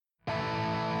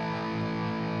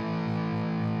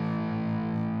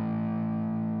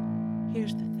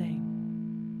Here's the thing.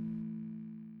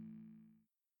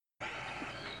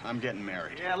 I'm getting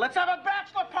married. Yeah, let's have a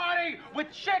bachelor party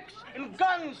with chicks and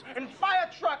guns and fire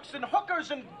trucks and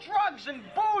hookers and drugs and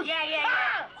booze. Yeah.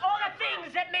 All the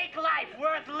things that make life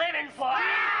worth living for.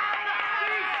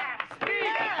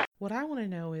 What I want to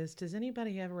know is, does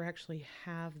anybody ever actually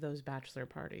have those bachelor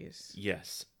parties?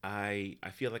 Yes, I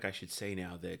feel like I should say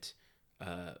now that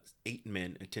 8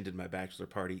 men attended my bachelor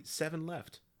party. 7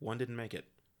 left. 1 didn't make it.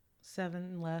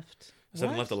 7 left.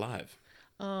 7 What? left alive.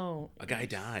 Oh. A guy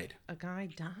died. A guy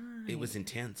died. It was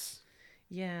intense.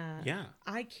 Yeah. Yeah.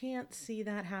 I can't see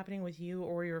that happening with you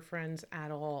or your friends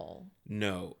at all.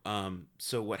 No.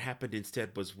 So what happened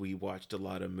instead was we watched a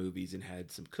lot of movies and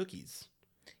had some cookies.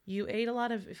 You ate a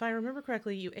lot of, if I remember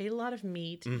correctly, you ate a lot of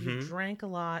meat, you drank a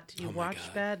lot, you Oh my watched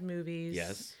God. bad movies.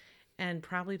 Yes. And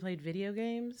probably played video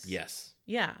games. Yes.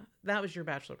 Yeah, that was your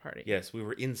bachelor party. Yes, we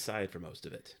were inside for most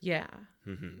of it. Yeah.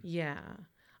 Yeah.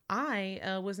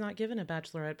 I was not given a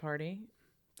bachelorette party.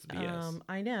 It's BS.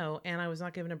 I know, and I was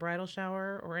not given a bridal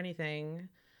shower or anything.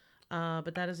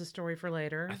 But that is a story for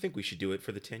later. I think we should do it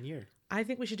for the 10-year. I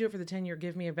think we should do it for the 10-year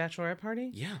Give Me a Bachelorette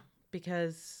Party. Yeah.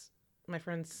 Because my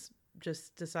friends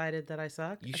just decided that I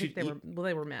suck. You I should think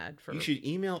they were mad for. You should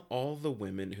email all the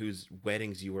women whose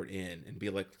weddings you were in and be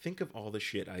like, think of all the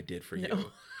shit I did for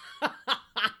you.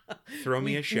 Throw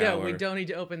me a shower. No, we don't need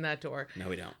to open that door. No,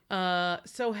 we don't.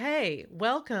 So hey,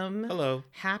 welcome. Hello.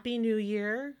 Happy New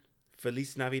Year.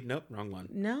 Feliz Navidad. Nope, wrong one.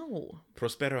 No.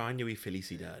 Prospero año y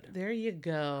felicidad. There you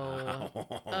go.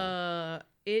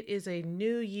 It is a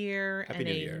new year. Happy and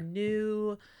New a Year.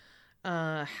 new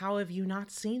how have you not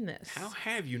seen this? How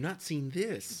have you not seen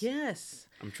this? Yes.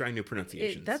 I'm trying new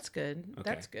pronunciations. That's good. Okay.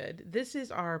 That's good. This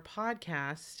is our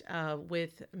podcast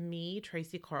with me,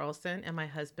 Tracy Carlson, and my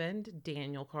husband,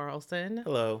 Daniel Carlson.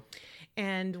 Hello.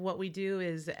 And what we do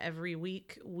is every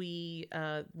week we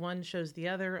one shows the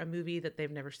other a movie that they've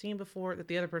never seen before, that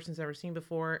the other person's never seen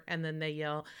before, and then they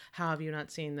yell, "How have you not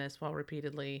seen this?" while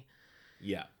repeatedly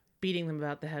Yeah. beating them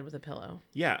about the head with a pillow.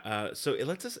 Yeah. So it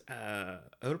lets us, it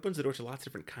opens the door to lots of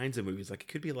different kinds of movies. Like it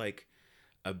could be like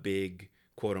a big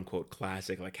quote unquote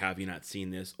classic, like Have You Not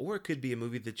Seen This? Or it could be a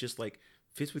movie that just like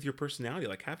fits with your personality.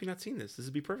 Like, have you not seen this? This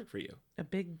would be perfect for you. A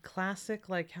big classic,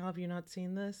 like How Have You Not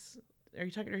Seen This? Are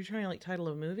you trying to like title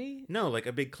a movie? No, like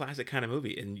a big classic kind of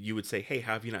movie. And you would say, hey,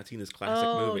 how have you not seen this classic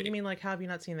Oh, movie? you mean like How Have You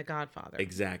Not Seen The Godfather?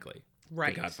 Exactly.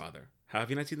 Right. The Godfather. How have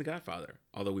you not seen The Godfather?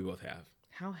 Although we both have.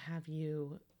 How have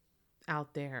you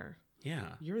out there?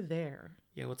 Yeah. You're there.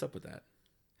 Yeah, what's up with that?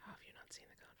 How have you not seen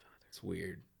The Godfather? It's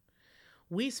weird.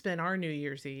 We spent our New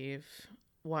Year's Eve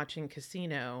watching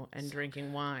Casino and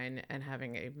drinking wine and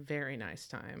having a very nice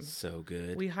time. So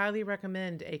good. We highly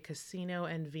recommend a Casino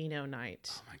and Vino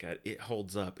night. Oh my God, it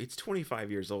holds up. It's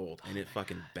 25 years old and it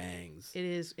fucking bangs. It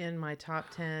is in my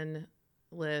top 10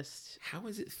 list. How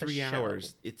is it a 3 show.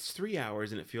 hours? It's 3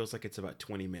 hours and it feels like it's about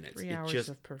 20 minutes. 3 it hours just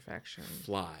of perfection.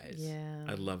 flies. Yeah.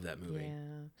 I love that movie.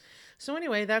 Yeah. So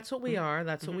anyway, that's what we are.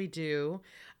 That's what we do.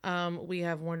 We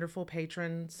have wonderful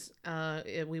patrons.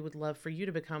 We would love for you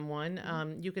to become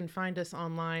one. You can find us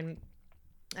online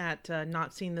at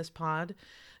Not Seen This Pod,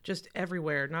 just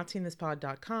everywhere.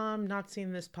 NotSeenThisPod.com,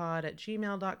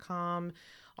 NotSeenThisPod@gmail.com,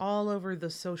 all over the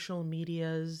social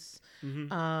medias.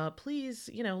 Please,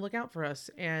 look out for us.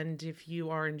 And if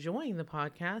you are enjoying the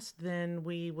podcast, then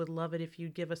we would love it if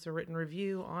you'd give us a written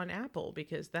review on Apple,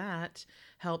 because that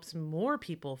helps more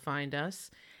people find us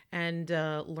and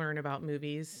learn about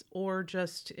movies, or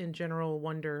just in general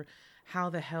wonder, how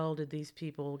the hell did these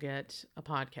people get a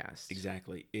podcast?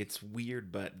 Exactly. It's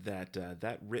weird, but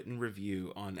that written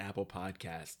review on Apple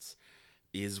Podcasts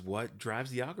is what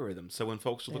drives the algorithm. So when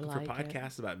folks are They looking for like it.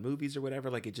 podcasts about movies or whatever,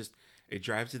 like it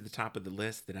drives to the top of the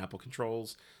list that Apple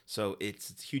controls. So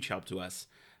it's a huge help to us.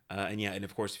 And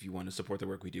of course, if you want to support the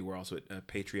work we do, we're also at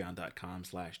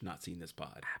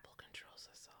patreon.com/notseenThisPod. Apple controls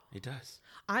us all. It does.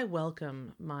 I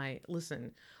welcome my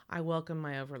overlords.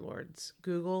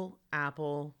 Google,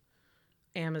 Apple,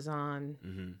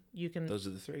 Amazon. You can. Those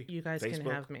are the three. You guys can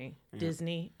Facebook. have me.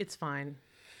 Disney. It's fine.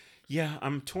 Yeah,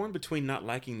 I'm torn between not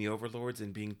liking the overlords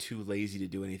and being too lazy to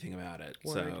do anything about it.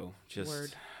 Word.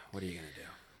 What are you going to do?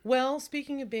 Well,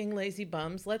 speaking of being lazy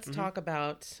bums, let's talk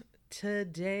about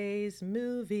today's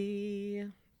movie.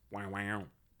 Wow.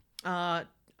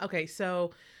 Okay,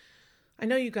 so I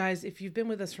know you guys, if you've been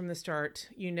with us from the start,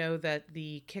 you know that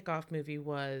the kickoff movie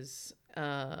was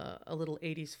a little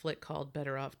 80s flick called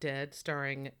Better Off Dead,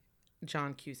 starring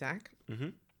John Cusack. Mm-hmm.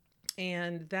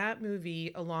 And that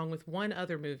movie, along with one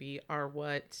other movie, are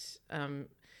what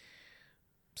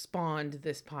spawned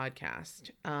this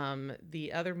podcast.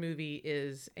 The other movie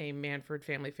is a Manfred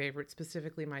family favorite,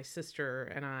 specifically my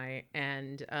sister and I,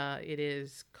 and it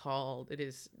is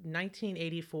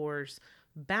 1984's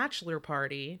Bachelor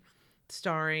Party,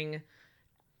 starring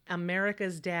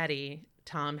America's Daddy,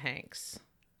 Tom Hanks.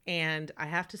 And I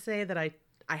have to say that I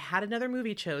had another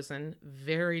movie chosen,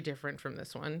 very different from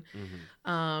this one.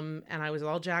 And I was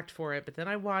all jacked for it. But then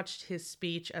I watched his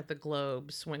speech at the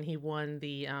Globes when he won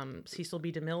the Cecil B.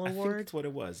 DeMille Award. I think that's what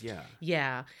it was, yeah.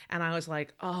 Yeah. And I was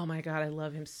like, oh my God, I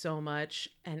love him so much.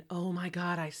 And oh my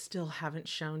God, I still haven't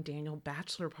shown Daniel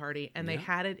Bachelor Party. And they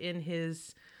had it in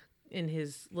his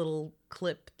little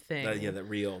clip thing. The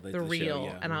reel. The reel. Show,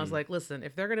 yeah. And I was like, listen,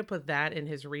 if they're going to put that in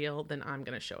his reel, then I'm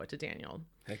going to show it to Daniel.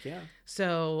 Heck yeah.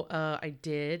 So I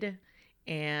did.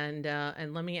 And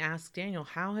let me ask Daniel,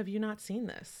 how have you not seen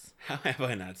this? How have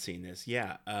I not seen this?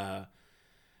 Yeah.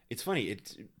 It's funny.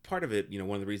 It's part of it,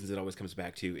 one of the reasons it always comes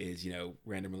back to is,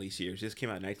 random release years. This came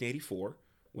out in 1984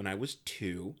 when I was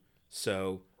 2.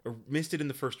 So, or missed it in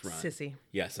the first run. Sissy.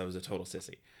 Yes, I was a total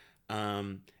sissy.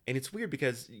 And it's weird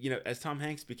because, as Tom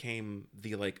Hanks became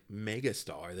the mega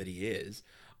star that he is,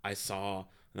 I saw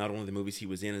not only the movies he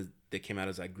was in that came out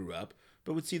as I grew up,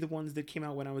 but would see the ones that came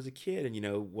out when I was a kid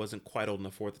and, wasn't quite old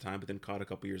enough for at the time, but then caught a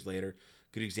couple years later.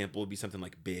 Good example would be something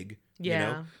like Big.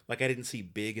 Yeah. I didn't see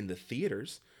Big in the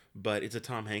theaters, but it's a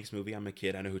Tom Hanks movie. I'm a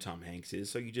kid. I know who Tom Hanks is.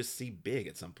 So you just see Big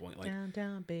at some point. Down,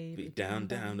 down, baby. Down,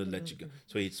 down, to let you go.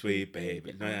 Sweet, sweet,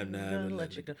 baby. Down, down, to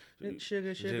let you go.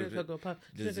 Sugar, sugar, cocoa pop.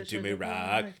 Listen to me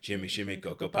rock. Shimmy, shimmy,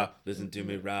 cocoa pop. Listen to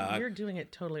me rock. You're doing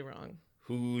it totally wrong.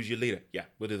 Who's your leader? Yeah,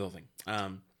 we'll do the whole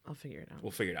thing. I'll figure it out.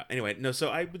 We'll figure it out. Anyway, no, so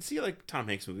I would see Tom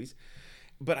Hanks movies,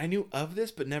 but I knew of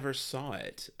this, but never saw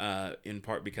it, in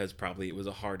part because probably it was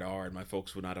a hard R and my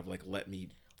folks would not have let me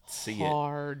see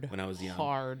it when I was young.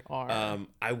 Hard R.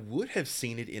 I would have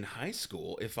seen it in high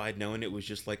school if I'd known it was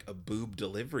just a boob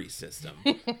delivery system.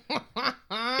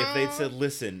 If they'd said,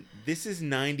 listen, this is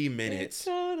 90 minutes,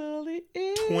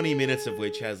 20 minutes of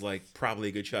which has probably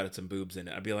a good shot at some boobs in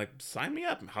it, I'd be like, sign me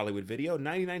up. Hollywood Video,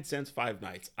 99 cents, 5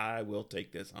 nights. I will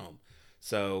take this home.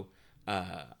 So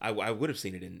I would have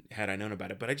seen it had I known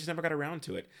about it, but I just never got around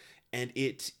to it. And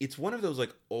it's one of those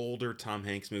older Tom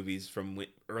Hanks movies from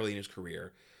early in his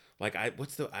career. I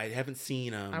haven't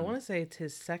seen. I want to say it's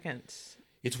his second.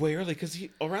 It's way early because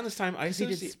around this time he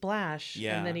did Splash,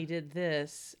 yeah, and then he did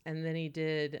this, and then he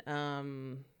did.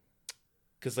 Because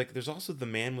there's also The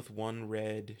Man with One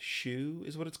Red Shoe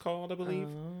is what it's called, I believe,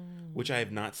 which I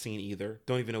have not seen either.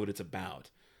 Don't even know what it's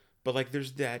about. But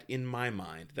there's that in my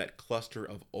mind, that cluster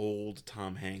of old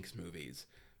Tom Hanks movies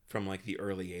from the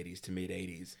early 80s to mid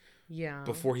 80s. Yeah.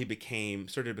 Before he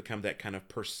started to become that kind of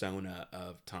persona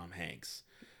of Tom Hanks.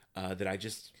 That I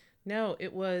just... No,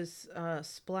 it was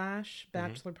Splash,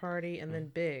 Bachelor Party, and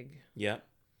then Big. Yep.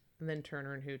 And then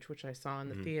Turner and Hooch, which I saw in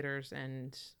the theaters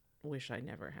and wish I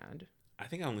never had. I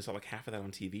think I only saw half of that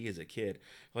on TV as a kid.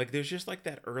 There's just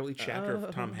that early chapter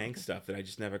of Tom Hanks stuff that I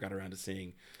just never got around to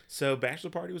seeing. So Bachelor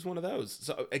Party was one of those.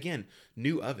 So again,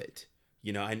 knew of it.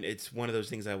 And it's one of those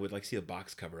things I would see the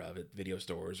box cover of at video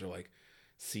stores or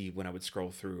see when I would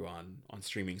scroll through on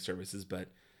streaming services, but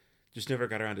just never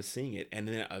got around to seeing it. And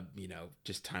then,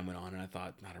 just time went on and I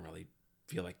thought, I don't really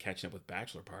feel like catching up with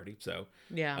Bachelor Party. So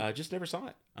yeah, just never saw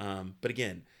it. But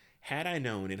again, had I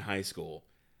known in high school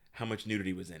how much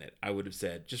nudity was in it, I would have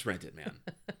said, just rent it, man.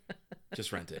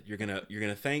 Just rent it. You're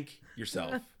gonna thank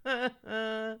yourself.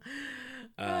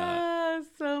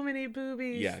 So many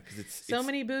boobies. Yeah, because it's so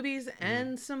many boobies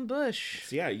and some bush.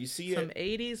 So yeah, you see some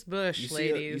 80s bush,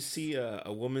 ladies. You see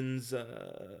a woman's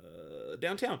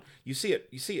downtown. You see it.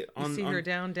 On, you see her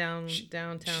downtown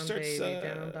starts, baby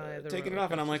down by the taking road. it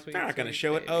off, and I'm like, they're not gonna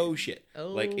show it. Oh shit!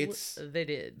 They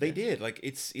did.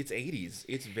 It's 80s.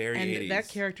 It's very 80s. And that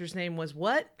character's name was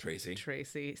what?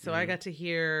 Tracy. So I got to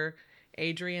hear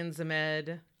Adrian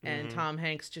Zemed and Tom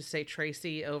Hanks just say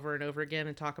Tracy over and over again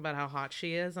and talk about how hot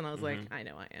she is, and I was like, I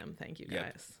know I am. Thank you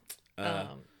guys.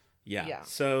 Yeah.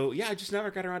 So I just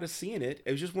never got around to seeing it.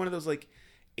 It was just one of those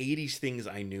 80s things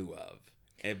I knew of.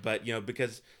 But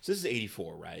because this is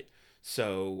 84, right?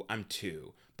 So I'm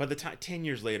 2. By the time 10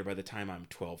 years later, by the time I'm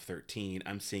 12, 13,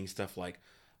 I'm seeing stuff like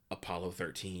Apollo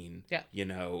 13. Yeah.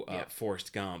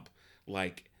 Forrest Gump.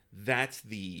 That's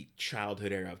the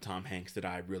childhood era of Tom Hanks that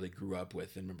I really grew up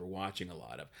with and remember watching a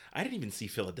lot of. I didn't even see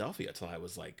Philadelphia until I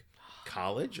was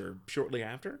college or shortly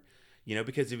after,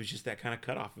 because it was just that kind of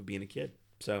cutoff of being a kid.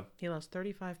 So he lost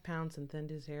 35 pounds and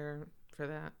thinned his hair for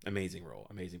that. Amazing role,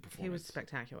 amazing performance. He was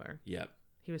spectacular. Yep.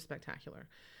 He was spectacular.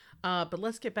 But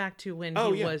let's get back to when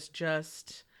he was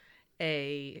just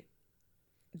a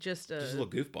little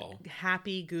goofball.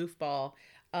 Happy goofball.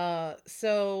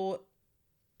 So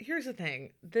here's the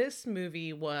thing. This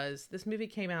movie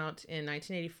came out in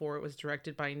 1984. It was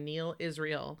directed by Neil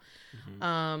Israel,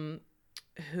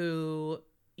 who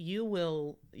you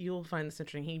will find this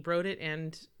interesting. He wrote it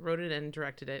and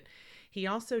directed it. He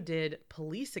also did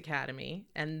Police Academy,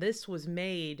 and this was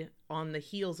made on the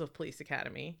heels of Police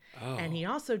Academy. Oh. And he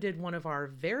also did one of our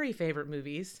very favorite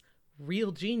movies,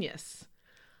 Real Genius.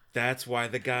 That's why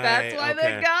the guy. That's why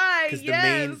the guy.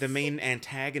 Because the main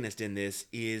antagonist in this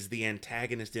is the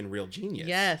antagonist in Real Genius.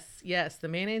 Yes. The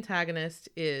main antagonist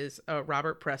is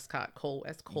Robert Prescott, Cole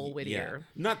Whittier.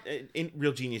 Yeah. Not in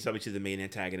Real Genius. Obviously, the main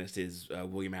antagonist is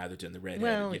William Atherton, the redhead.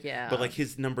 Well, yeah. But like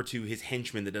his number two, his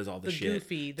henchman that does all the shit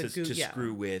to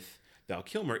screw with Val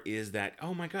Kilmer is that.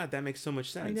 Oh my God, that makes so much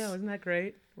sense. I know, isn't that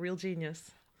great? Real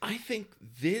Genius. I think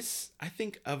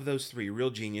of those three,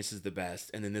 Real Genius is the best,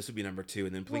 and then this would be number two,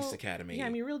 and then Police Academy. Yeah, I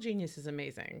mean, Real Genius is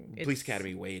amazing. Police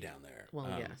Academy way down there.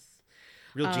 Well, yes.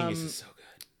 Real Genius is so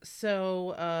good.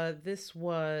 So this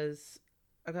was,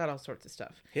 I got all sorts of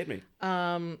stuff. Hit me.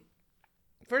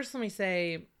 First, let me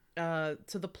say, so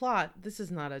the plot, this is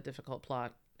not a difficult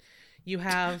plot. You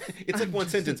have... It's like one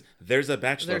sentence. There's a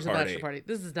bachelor party.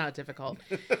 This is not difficult.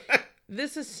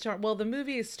 The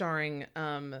movie is starring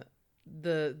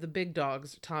the big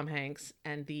dogs, Tom Hanks,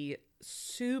 and the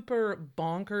super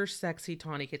bonkers sexy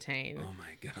Tawny Kitaen. Oh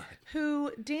my God.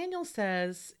 Who Daniel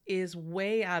says is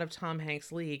way out of Tom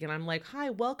Hanks' league. And I'm like, hi,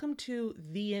 welcome to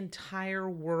the entire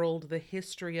world, the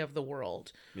history of the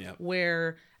world. Yep.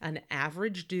 Where an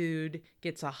average dude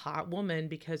gets a hot woman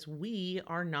because we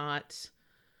are not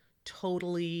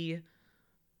totally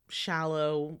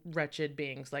shallow, wretched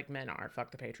beings like men are.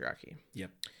 Fuck the patriarchy.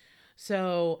 Yep.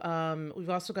 So we've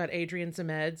also got Adrian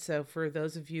Zemed. So for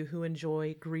those of you who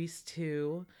enjoy Grease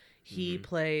 2, he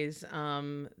plays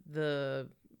the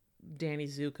Danny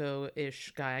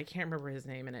Zuko-ish guy. I can't remember his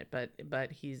name in it,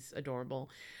 but he's adorable.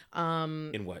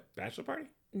 In what? Bachelor Party?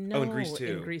 No, in Grease 2.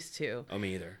 In Grease 2. Oh,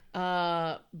 me either.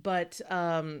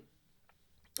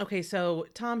 Okay, so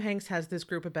Tom Hanks has this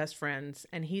group of best friends,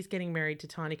 and he's getting married to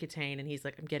Tawny Kitaen, and he's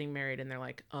like, I'm getting married, and they're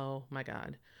like, oh my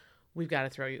God, we've got to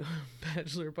throw you a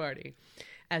bachelor party.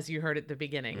 As you heard at the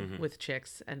beginning, with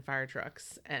chicks and fire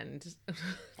trucks and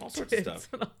all sorts of stuff.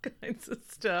 And all kinds of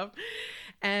stuff.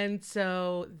 And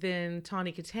so then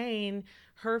Tawny Kitaen,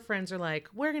 her friends are like,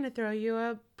 we're going to throw you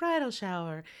a bridal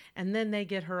shower. And then they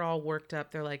get her all worked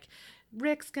up. They're like,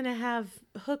 Rick's going to have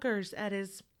hookers at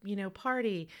his,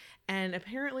 party. And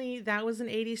apparently that was an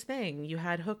 80s thing. You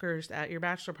had hookers at your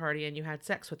bachelor party and you had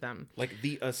sex with them. Like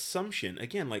the assumption,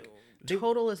 again, like...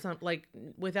 Total assumption, like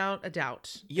without a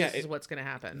doubt, this is what's going to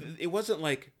happen. It wasn't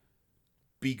like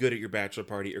be good at your bachelor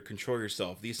party or control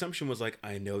yourself. The assumption was like,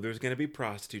 I know there's going to be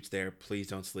prostitutes there. Please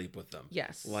don't sleep with them.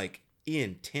 Yes. Like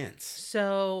intense.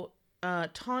 So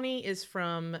Tawny is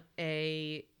from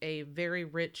a very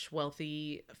rich,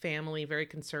 wealthy family, very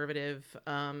conservative.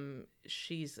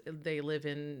 They live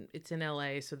in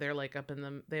LA. So they're like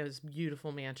they have this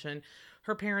beautiful mansion.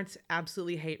 Her parents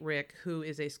absolutely hate Rick, who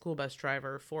is a school bus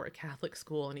driver for a Catholic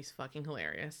school, and he's fucking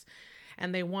hilarious.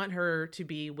 And they want her to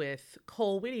be with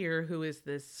Cole Whittier, who is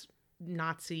this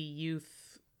Nazi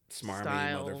youth smarmy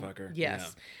style motherfucker.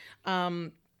 Yes. Yeah.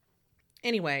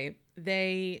 Anyway,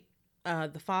 the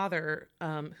father,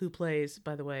 who plays,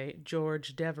 by the way,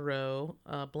 George Devereaux,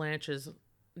 Blanche's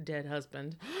dead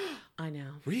husband. I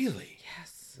know. Really?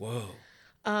 Yes. Whoa.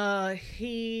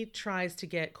 He tries to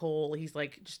get Cole. He's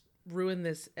like, just ruin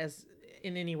this as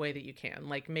in any way that you can.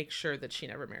 Like, make sure that she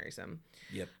never marries him.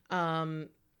 Yep.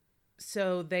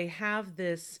 So they have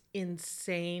this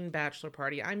insane bachelor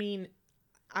party. I mean,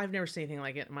 I've never seen anything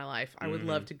like it in my life. I would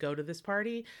love to go to this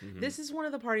party. This is one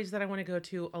of the parties that I want to go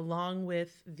to, along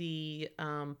with the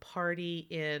party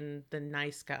in The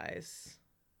Nice Guys.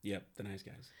 Yep, The Nice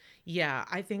Guys. Yeah,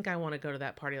 I think I want to go to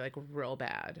that party like real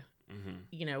bad.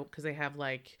 Because they have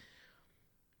like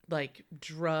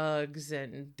drugs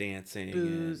and dancing,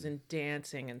 booze and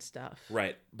dancing and stuff.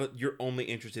 Right, but you're only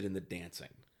interested in the dancing.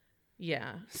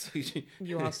 Yeah. So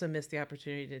you also missed the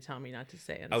opportunity to tell me not to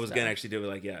say and I was going to actually do it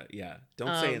like, yeah.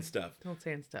 Don't say and stuff. Don't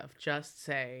say and stuff. Just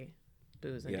say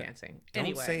booze and dancing.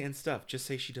 Don't say and stuff. Just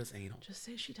say she does anal. Just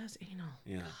say she does anal.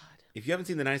 Yeah. God. If you haven't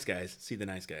seen The Nice Guys, see The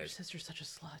Nice Guys. Your sister's such a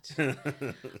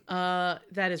slut.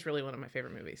 That is really one of my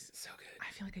favorite movies. So good.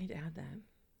 I feel like I need to add that.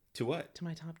 To what? To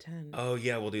my top 10. Oh,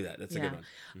 yeah, we'll do that. That's a good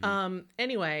one.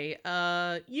 Anyway,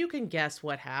 you can guess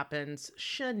what happens.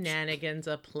 Shenanigans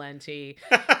aplenty.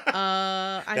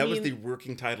 That was the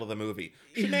working title of the movie.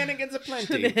 Shenanigans aplenty.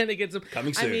 Shenanigans aplenty.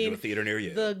 Coming soon to a theater near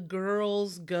you. The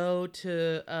girls go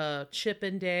to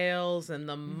Chippendales, and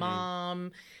the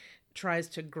mom tries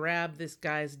to grab this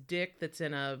guy's dick that's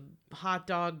in a hot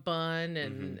dog bun,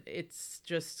 and it's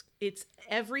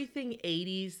everything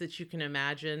 80s that you can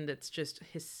imagine. That's just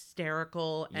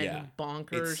hysterical and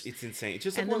bonkers. It's insane. It's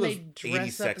just like and one then of they those 80s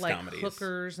dress up sex like comedies.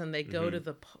 hookers, and they go to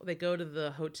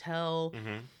the hotel.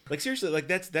 Like seriously, like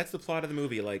that's the plot of the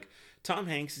movie. Like Tom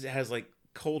Hanks has like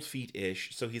cold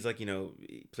feet-ish, so he's like,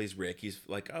 he plays Rick. He's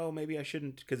like, oh, maybe I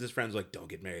shouldn't, because his friend's like, don't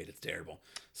get married, it's terrible.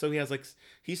 So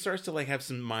he starts to like have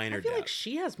some minor I feel like doubts.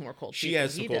 she has more cold feet. She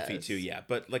has than some he cold feet does. too, yeah.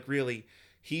 But like really,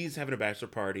 he's having a bachelor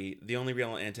party. The only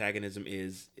real antagonism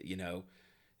is,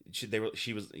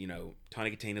 she was,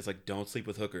 Tawny Kitaen is like, don't sleep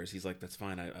with hookers. He's like, that's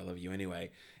fine, I love you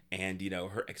anyway. And,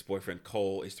 her ex-boyfriend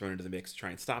Cole is thrown into the mix to try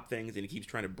and stop things, and he keeps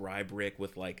trying to bribe Rick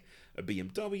with like a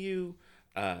BMW.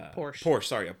 A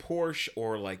Porsche,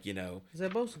 or like, They're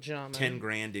both German. 10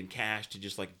 grand in cash to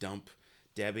just like dump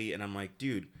Debbie. And I'm like,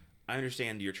 dude, I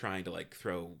understand you're trying to like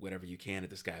throw whatever you can at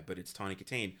this guy, but it's Tawny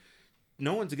Kitaen.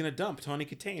 No one's gonna dump Tawny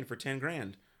Kitaen for 10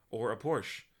 grand or a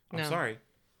Porsche. I'm sorry.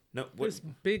 No, This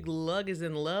big lug is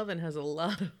in love and has a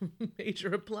lot of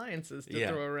major appliances to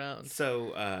throw around.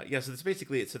 So so that's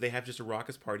basically it. So they have just a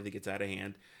raucous party that gets out of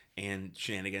hand and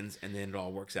shenanigans, and then it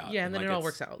all works out. Yeah, and then it all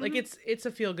works out. Like it's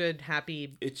a feel good,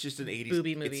 happy. It's just an 80s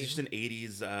booby movie. It's just an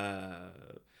 80s.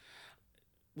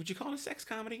 Would you call it a sex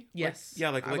comedy? Yes.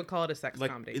 Like, I would call it a sex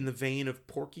like comedy. in the vein of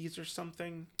Porky's or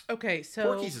something. Okay, so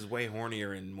Porky's is way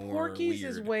hornier and more Porky's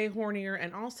weird. is way hornier,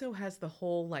 and also has the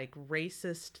whole like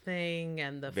racist thing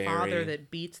and the Very. father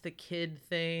that beats the kid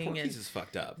thing. Porky's and is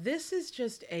fucked up. This is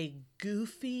just a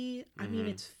goofy. I mean,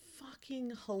 it's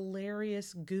fucking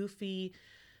hilarious, goofy,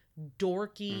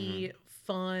 dorky,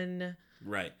 fun.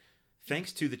 Right.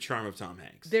 Thanks to the charm of Tom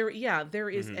Hanks. There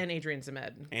is, and Adrian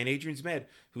Zmed. And Adrian Zmed,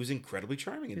 who's incredibly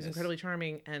charming in this. He's incredibly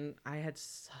charming, and I had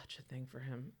such a thing for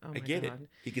him. Oh my I get God. it.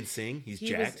 He can sing. He's He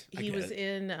jacked. was, he was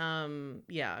in, I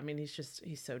mean,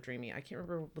 he's so dreamy. I can't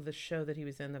remember the show that he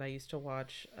was in that I used to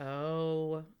watch.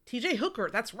 Oh, TJ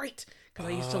Hooker. That's right. Because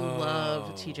I used to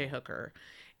love TJ Hooker.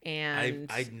 And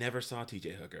I never saw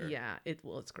TJ Hooker. yeah,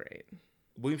 it's great.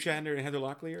 William Shatner and Heather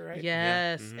Locklear, right?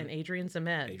 Yes, Yeah. and Adrian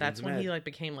Zmed. Adrian That's when Zmed. he like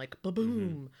became like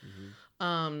ba-boom.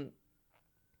 So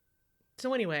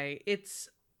anyway, it's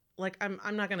like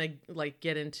I'm not gonna like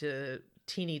get into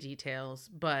teeny details,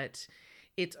 but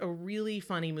it's a really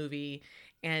funny movie,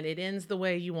 and it ends the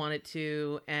way you want it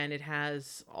to, and it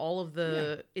has all of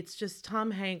the. It's just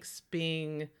Tom Hanks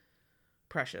being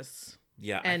precious.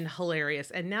 Yeah. And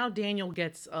hilarious. And now Daniel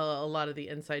gets a lot of the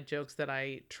inside jokes that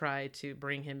I try to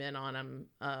bring him in on him.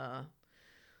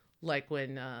 Like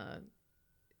when,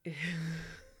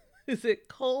 is it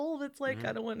Cole that's like,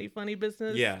 I don't want any funny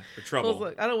business? Yeah, or trouble. Cole's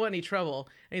like, I don't want any trouble.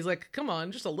 And he's like, come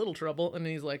on, just a little trouble. And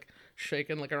then he's like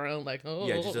shaking like around like, oh.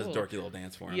 Yeah, just does a dorky little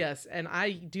dance for him. Yes. And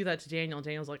I do that to Daniel.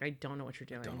 Daniel's like, I don't know what you're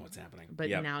doing. Don't know what's happening. But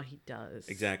Yep. now he does.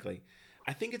 Exactly.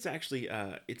 I think it's actually,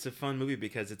 it's a fun movie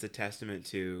because it's a testament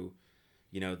to,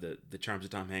 the charms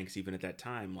of Tom Hanks even at that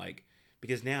time. Like,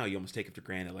 because now you almost take it for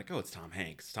granted, like, oh, it's Tom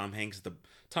Hanks. Tom Hanks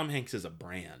is a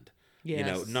brand.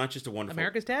 Yes. Not just a wonderful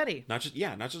America's Daddy. Not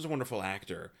just a wonderful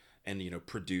actor and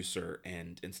producer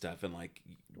and stuff and like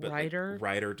Writer.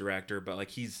 Director, but like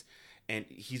he's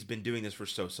been doing this for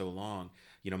so long.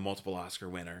 Multiple Oscar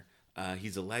winner.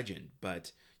 He's a legend.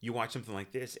 But you watch something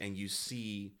like this and you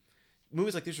see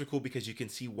movies like this are cool because you can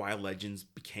see why legends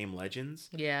became legends.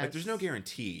 Yeah. Like there's no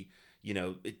guarantee.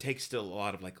 It takes still a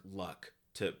lot of like luck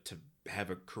to have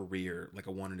a career, like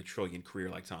a 1 in a trillion career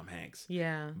like Tom Hanks.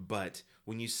 Yeah. But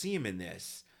when you see him in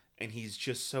this, and he's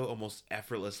just so almost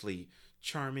effortlessly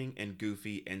charming and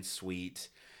goofy and sweet,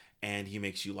 and he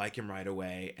makes you like him right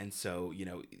away. And so,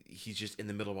 he's just in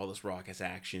the middle of all this raucous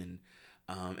action,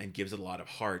 and gives it a lot of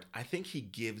heart. I think he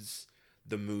gives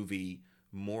the movie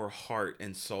more heart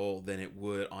and soul than it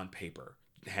would on paper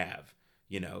have.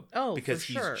 Because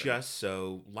for sure. he's just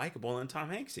so likable and Tom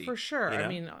Hanksy. For sure. I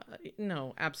mean,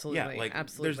 no, absolutely. Yeah, like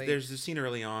absolutely. There's a scene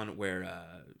early on where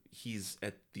he's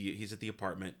at the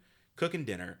apartment cooking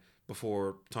dinner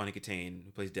before Tawny Kitaen,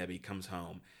 who plays Debbie, comes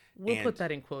home. We'll put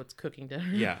that in quotes, cooking dinner.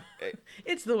 Yeah.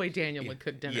 It's the way Daniel would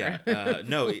cook dinner. Yeah.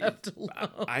 No, Left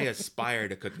alone. I aspire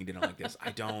to cooking dinner like this.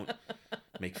 I don't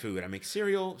make food. I make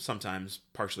cereal, sometimes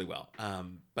partially well.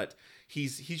 But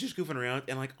he's just goofing around,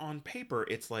 and like on paper,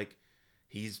 it's like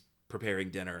he's preparing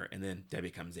dinner and then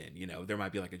Debbie comes in. There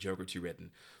might be like a joke or two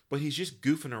written, but he's just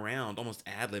goofing around, almost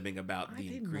ad-libbing about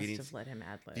the ingredients. Must have let him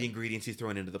ad-lib. The ingredients he's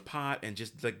throwing into the pot, and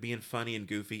just like being funny and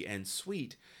goofy and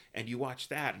sweet. And you watch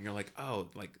that and you're like, oh,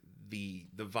 like the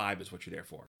vibe is what you're there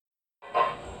for.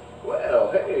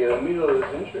 Well, hey, the meal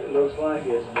is looks like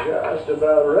it's just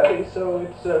about ready, so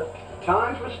it's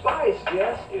Time for spice.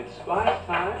 Yes, it's spice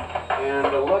time. And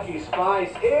the lucky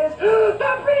spice is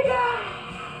paprika!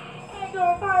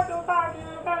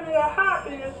 The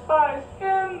happiest spice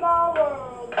in the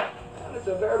world. And it's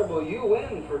a veritable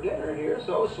UN for dinner here,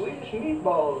 so Swedish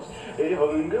meatballs.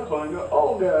 Hunger,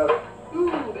 Olga.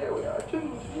 Ooh, there we are,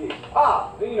 too sweet.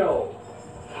 Ah, vino.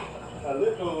 A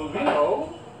little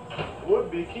vino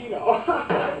would be kino.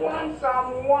 I want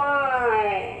some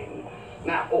wine.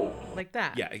 Now, Like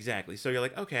that. Yeah, exactly. So you're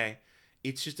like, okay,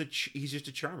 it's just he's just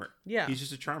a charmer. Yeah. He's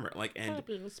just a charmer. Like, and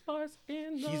Fabulous spice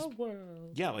in the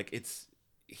world. yeah, like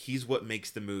he's what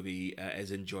makes the movie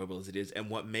as enjoyable as it is, and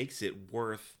what makes it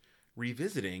worth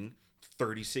revisiting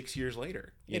 36 years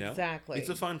later. You know, Exactly. It's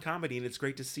a fun comedy, and it's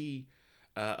great to see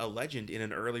a legend in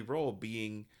an early role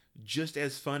being just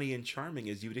as funny and charming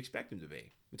as you would expect him to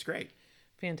be. It's great.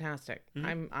 Fantastic.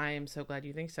 Mm-hmm. I am so glad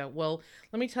you think so. Well,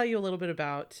 let me tell you a little bit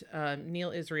about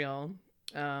Neil Israel.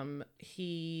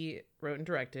 He wrote and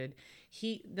directed.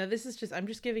 Now this is just, I'm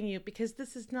just giving you, because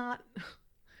this is not,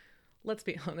 let's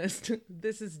be honest,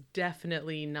 this is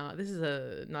definitely not, this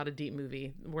is not a deep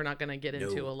movie. We're not going to get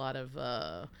into a lot of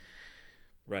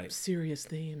Right. serious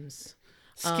themes.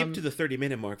 Skip to the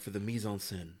 30-minute mark for the mise en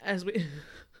scène. As we,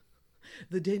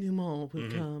 the denouement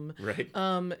would come. Right.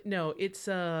 No,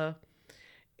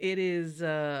 it is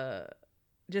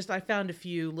just, I found a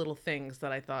few little things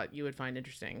that I thought you would find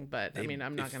interesting, but I mean,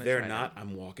 I'm not going to try If they're not,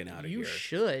 I'm walking out of here. You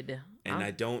should.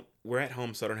 And we're at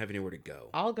home, so I don't have anywhere to go.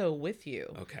 I'll go with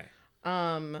you. Okay.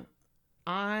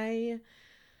 I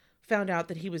found out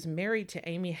that he was married to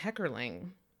Amy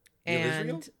Heckerling. Neil And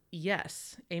Israel?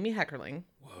 yes, Amy Heckerling,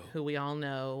 Whoa. who we all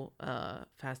know,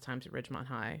 Fast Times at Ridgemont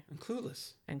High I'm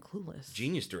Clueless. and Clueless.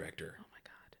 Genius director. Oh my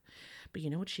God. But you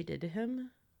know what she did to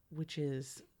him? Which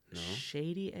is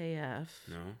shady AF.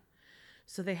 No.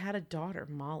 So they had a daughter,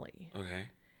 Molly, Okay.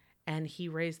 and he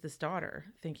raised this daughter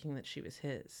thinking that she was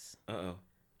his. Uh-oh.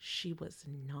 She was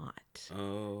not.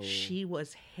 Oh. She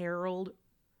was Harold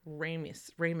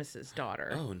Ramis's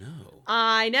daughter. Oh, no.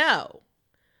 I know.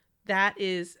 That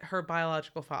is her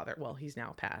biological father. Well, he's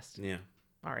now passed. Yeah.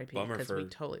 R.I.P. Bummer Because for- we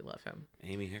totally love him.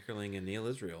 Amy Heckerling and Neil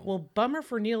Israel. Well, bummer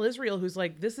for Neil Israel, who's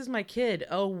like, this is my kid.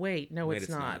 Oh, wait. No, Wait, it's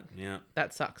not. Yeah.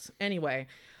 That sucks. Anyway,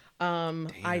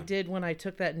 I did, when I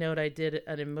took that note, I did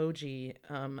an emoji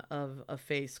of a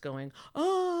face going,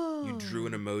 oh. You drew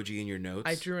an emoji in your notes?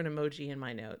 I drew an emoji in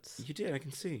my notes. You did. I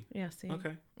can see. Yeah, see?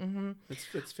 Okay. Mm-hmm.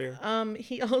 That's fair.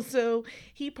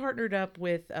 He partnered up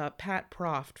with Pat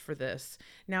Proft for this.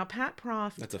 Now, Pat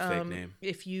Proft, That's a fake name.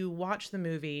 If you watch the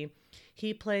movie,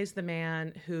 he plays the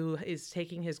man who is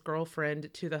taking his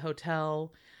girlfriend to the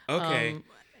hotel. Okay.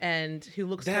 And who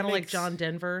looks That kind of like makes- John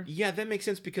Denver. Yeah, that makes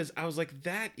sense because I was like,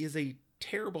 that is a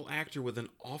terrible actor with an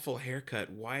awful haircut.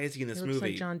 Why is he in this He looks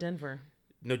movie? like John Denver.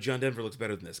 No, John Denver looks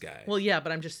better than this guy. Well, yeah,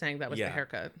 but I'm just saying that was the Yeah.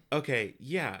 haircut. Okay,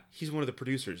 yeah, he's one of the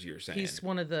producers. You're saying He's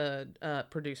one of the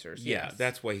producers. Yeah, yes.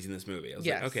 that's why he's in this movie. I was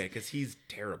Yes. like, okay, because he's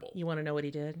terrible You want to know what he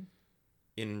did?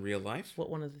 in real life. What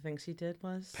one of the things he did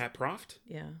was? Pat Proft?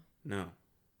 Yeah. No.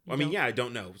 You I mean, don't? yeah, I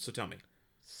don't know. So tell me.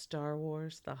 Star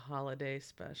Wars: The Holiday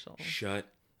Special. Shut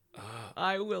up.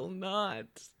 I will not.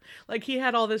 Like, he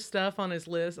had all this stuff on this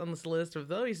list of,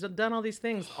 oh, he's done all these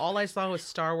things. All I saw was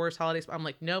Star Wars Holiday. I'm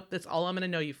like, nope, that's all I'm going to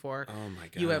know you for. Oh my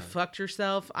god. You have fucked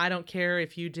yourself. I don't care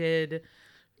if you did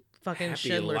fucking Happy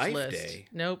Schindler's Life List. Day.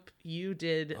 Nope, you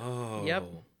did. Oh.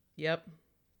 Yep.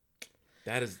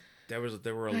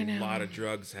 There were a I know. lot of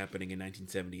drugs happening in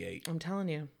 1978. I'm telling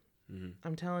you. Mm-hmm.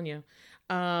 I'm telling you.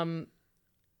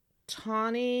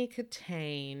 Tawny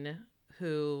Katane,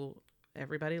 who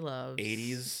everybody loves.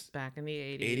 80s. Back in the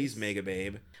 80s. 80s mega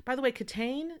babe. By the way,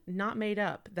 Katane, not made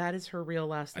up. That is her real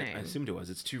last I name. assumed it was.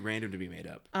 It's too random to be made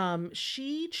up.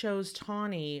 She chose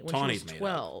Tawny when Tawny's she was made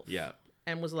 12. up. Yeah.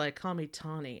 And was like, call me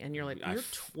Tawny. And you're like, I you're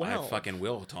 12. I fucking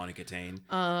will, Tawny Katane.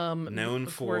 Known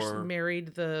of course, for married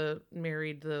the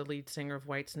lead singer of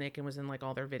Whitesnake and was in like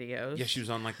all their videos. Yeah, she was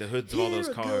on like the hoods of all those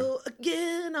Here I cars. go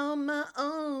again on my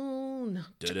own.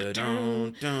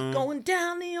 Da-da-dum-dum. Going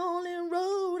down the only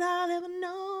road I've ever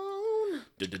known.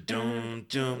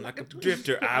 Da-da-dum-dum. Like a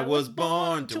drifter, I was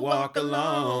born to walk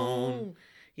alone.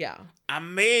 Yeah. I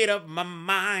made up my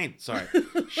mind. Sorry.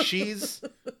 She's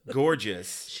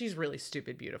gorgeous. She's really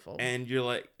stupid beautiful. And you're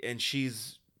like, and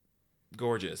she's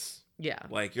gorgeous. Yeah.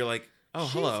 Like, you're like, oh,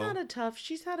 she's hello.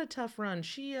 She's had a tough run.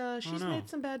 She's no. made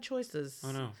some bad choices.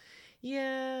 Oh, no.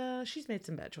 Yeah, she's made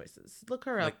some bad choices. Look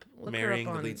her Like up. Look marrying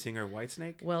her up the on... lead singer of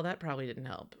Whitesnake? Well, that probably didn't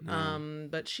help. No.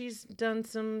 But she's done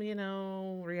some,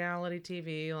 reality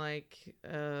TV, like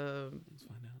Let's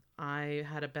find out. I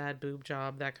had a bad boob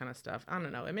job, that kind of stuff. I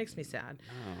don't know. It makes me sad.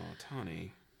 Oh,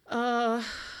 Tawny.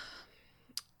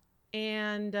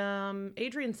 And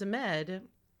Adrian Zemed,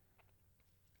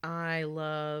 I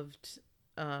loved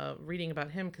reading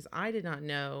about him because I did not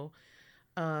know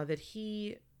that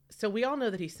he... So we all know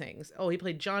that he sings. Oh, he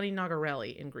played Johnny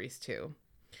Nagarelli in Grease 2.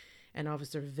 And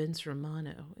Officer Vince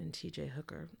Romano in T.J.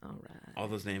 Hooker. All right. All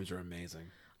those names are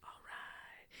amazing.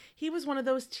 He was one of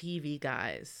those TV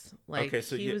guys. Like, Okay,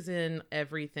 so he was in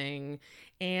everything.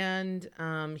 And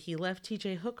he left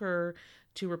T.J. Hooker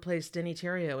to replace Denny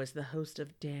Terrio as the host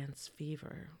of Dance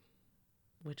Fever.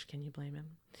 Which, can you blame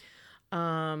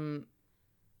him?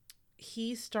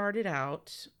 He started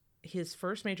out... His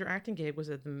first major acting gig was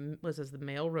as the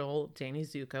male role of Danny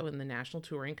Zuko in the National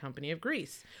Touring Company of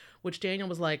Greece, which Daniel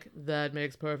was like, that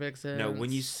makes perfect sense. No,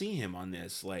 when you see him on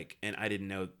this, like, and I didn't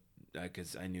know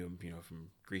because I knew him, from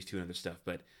Grease 2 and other stuff,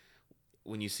 but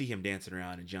when you see him dancing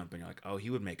around and jumping, you're like, oh, he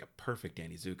would make a perfect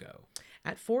Danny Zuko.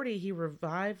 At 40, he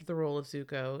revived the role of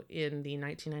Zuko in the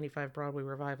 1995 Broadway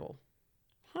revival.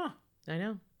 Huh. I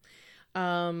know.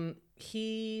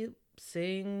 He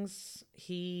sings.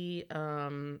 He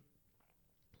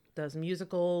does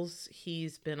musicals.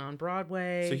 He's been on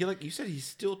Broadway. So you said he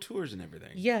still tours and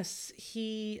everything. Yes,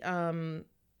 he where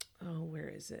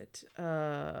is it?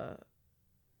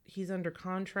 He's under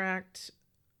contract.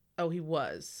 Oh, he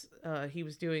was. He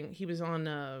was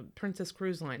on Princess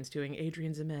Cruise Lines doing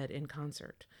Adrian Zemed in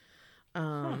concert.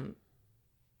 Now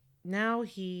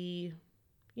he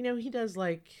does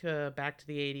like Back to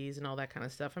the 80s and all that kind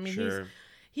of stuff. I mean, sure.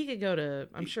 He could go to,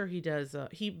 I'm sure he does.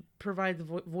 He provides the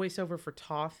voiceover for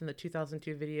Toph in the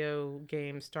 2002 video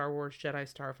game Star Wars Jedi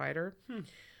Starfighter.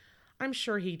 I'm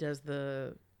sure he does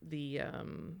the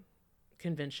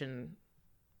convention.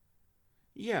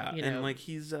 Yeah, and like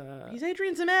he's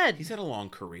Adrian Zemed. He's had a long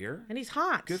career. And he's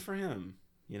hot. Good for him,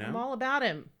 I'm all about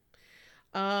him.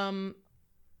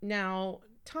 Now,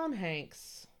 Tom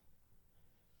Hanks,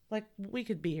 like, we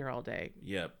could be here all day.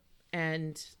 Yep.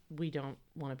 And we don't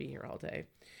want to be here all day.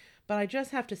 But I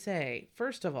just have to say,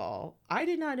 first of all, I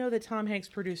did not know that Tom Hanks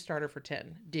produced Starter for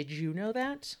 10. Did you know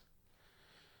that?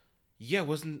 Yeah,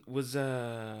 was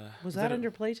that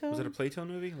under Playtone? Was it a Playtone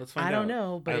movie? Let's find out. I don't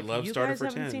know, but I if love you Starter guys for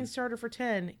haven't 10. seen Starter for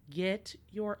 10, get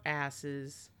your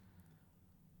asses,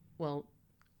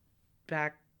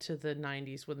 back to the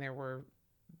 90s when there were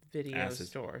video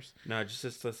stores. No,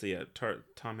 just let's see.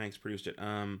 Tom Hanks produced it.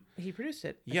 He produced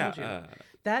it. Yeah.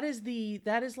 That is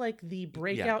like the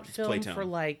breakout film Playtone. for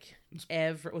like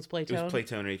it was Playtone. It was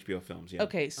Playtone and HBO Films. Yeah.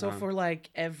 Okay, so for like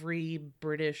every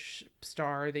British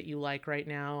star that you like right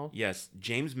now. Yes,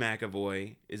 James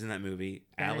McAvoy is in that movie.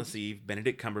 Alice Eve,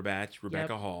 Benedict Cumberbatch,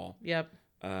 Rebecca Hall. Yep.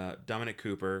 Dominic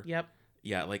Cooper. Yep.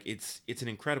 Yeah, like it's an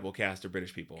incredible cast of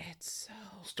British people. It's so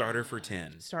Starter for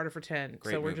 10. Starter for 10.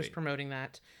 Great so we're movie. just promoting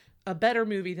that. A better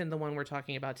movie than the one we're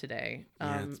talking about today.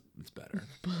 Yeah, it's better.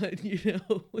 But,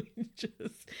 we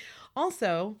just...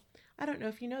 Also, I don't know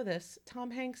if you know this, Tom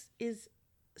Hanks is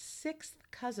 6th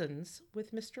cousins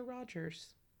with Mr.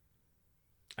 Rogers.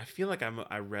 I feel like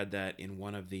I read that in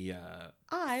one of the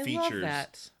I features love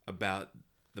that. about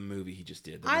the movie he just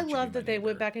did. I love that they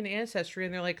went back into Ancestry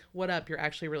and they're like, what up? You're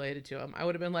actually related to him. I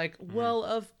would have been like, well,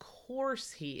 of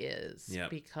course he is. Yep.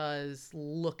 Because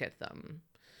look at them.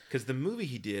 Because the movie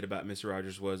he did about Mr.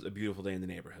 Rogers was A Beautiful Day in the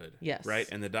Neighborhood. Yes. Right?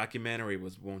 And the documentary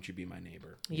was Won't You Be My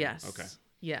Neighbor? Yes. Okay.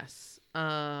 Yes.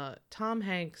 Tom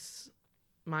Hanks,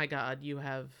 my God, you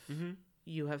have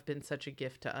been such a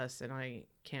gift to us, and I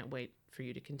can't wait for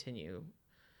you to continue.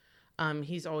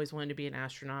 He's always wanted to be an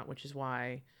astronaut, which is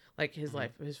why, like, his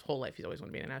whole life, he's always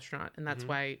wanted to be an astronaut, and that's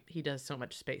why he does so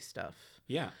much space stuff.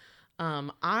 Yeah.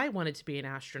 I wanted to be an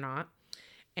astronaut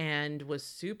and was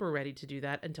super ready to do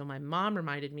that until my mom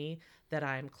reminded me that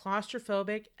I'm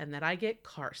claustrophobic and that I get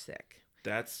car sick.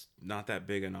 That's not that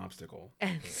big an obstacle.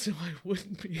 And so I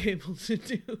wouldn't be able to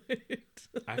do it.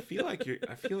 I feel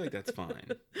like that's fine.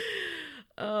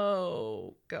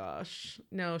 Oh gosh.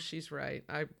 No, she's right.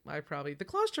 I probably, the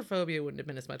claustrophobia wouldn't have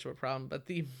been as much of a problem, but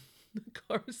the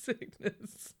car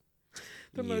sickness,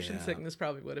 the motion sickness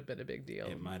probably would have been a big deal.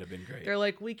 It might have been great. They're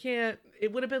like, we can't,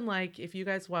 it would have been like, if you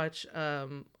guys watch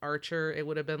Archer, it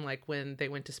would have been like when they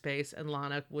went to space and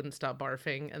Lana wouldn't stop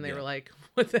barfing and they were like,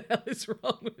 what the hell is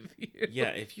wrong with you?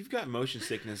 Yeah, if you've got motion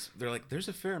sickness, they're like, there's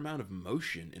a fair amount of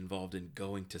motion involved in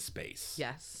going to space.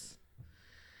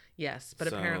 Yes, but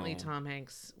apparently Tom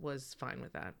Hanks was fine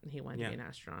with that. He wanted to be an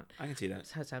astronaut. I can see that.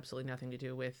 This has absolutely nothing to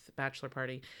do with Bachelor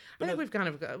Party. I think we've kind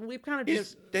of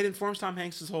just... That informs Tom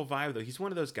Hanks' whole vibe, though. He's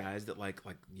one of those guys that, like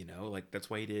that's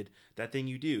why he did That Thing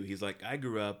You Do. He's like, I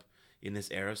grew up in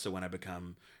this era, so when I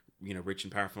become, rich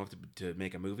and powerful enough to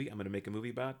make a movie, I'm going to make a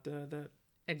movie about the...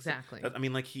 Exactly. I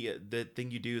mean, like, The Thing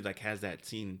You Do, like, has that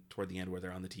scene toward the end where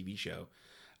they're on the TV show.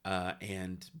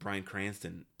 and Bryan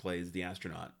Cranston plays the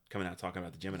astronaut coming out talking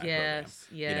about the Gemini program.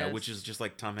 Yes. Which is just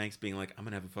like Tom Hanks being like, I'm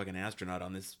gonna have a fucking astronaut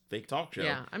on this fake talk show.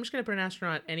 Yeah, I'm just gonna put an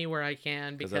astronaut anywhere I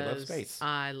can because I love space.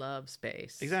 I love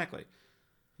space. Exactly.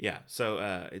 Yeah.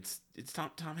 So it's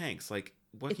Tom Hanks. Like,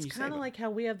 what can you say? It's kind of like how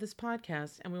we have this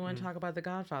podcast and we want Mm-hmm. to talk about The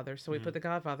Godfather, so we put The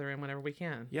Godfather in whenever we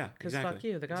can. Yeah, because exactly. fuck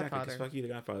you, The Godfather. Exactly, 'cause fuck you, The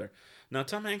Godfather. Now,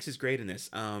 Tom Hanks is great in this.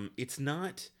 It's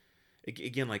not,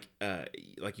 again, like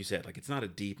you said, like it's not a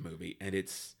deep movie, and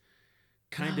it's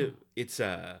kind of it's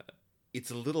a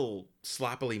little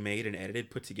sloppily made and edited,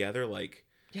 put together. Like,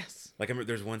 Yes. I remember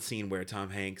there's one scene where Tom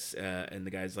Hanks and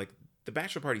the guys, like, the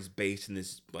bachelor party's based in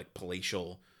this like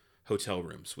palatial hotel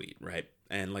room suite, right?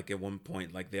 And like at one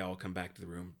point, like they all come back to the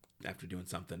room after doing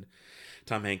something.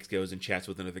 Tom Hanks goes and chats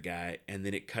with another guy, and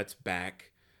then it cuts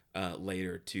back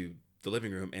later to the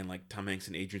living room, and like Tom Hanks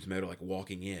and Adrian Zimoto like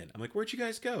walking in. I'm like, where'd you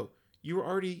guys go? You were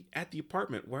already at the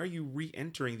apartment. Why are you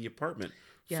re-entering the apartment?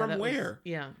 Yeah, From that was- where?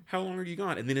 yeah. How long are you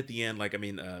gone? And then at the end, like, I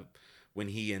mean, when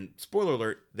he and spoiler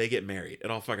alert, they get married. It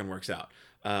all fucking works out.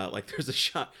 Like there's a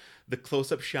shot. The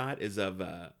close-up shot is of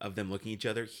them looking at each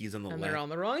other. He's on the And left. they're on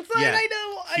the wrong side. Yeah. I know.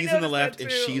 He's on the noticed left that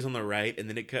and too. she's on the right, and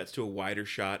then it cuts to a wider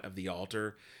shot of the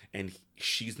altar, and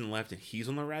she's on the left and he's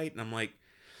on the right, and I'm like,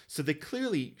 so they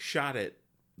clearly shot it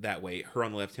that way, her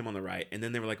on the left, him on the right, and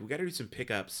then they were like, we got to do some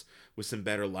pickups with some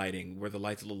better lighting, where the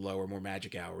light's a little lower, more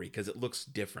magic hour-y, because it looks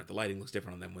different. The lighting looks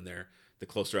different on them when they're the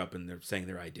closer up and they're saying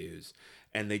their I do's,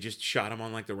 and they just shot them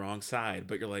on like the wrong side,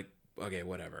 but you're like, okay,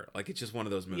 whatever. Like, it's just one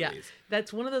of those movies. Yeah,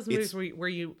 that's one of those movies where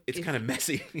you It's kind of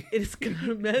messy. It's kind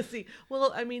of messy.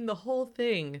 Well, I mean, the whole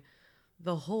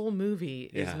movie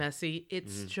is Yeah. messy.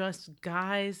 It's just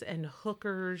guys and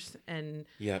hookers and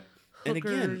Yep. And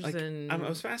again, hookers like, and I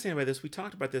was fascinated by this. We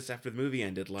talked about this after the movie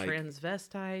ended. Like,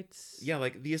 transvestites. yeah,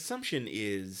 like the assumption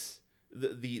is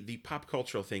the pop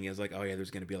cultural thing is like, oh yeah, there's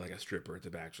going to be like a stripper at the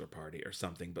bachelor party or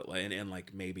something, but like, and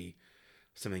like maybe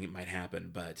something might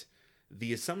happen, but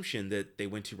the assumption that they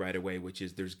went to right away, which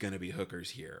is there's going to be hookers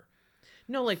here,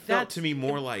 No, like felt that to me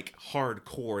more like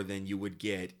hardcore than you would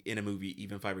get in a movie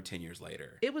even 5 or 10 years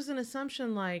later. It was an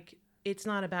assumption like it's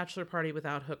not a bachelor party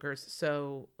without hookers,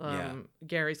 so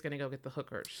Gary's gonna go get the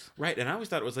hookers. Right, and I always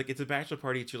thought it was like, it's a bachelor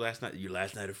party, it's your last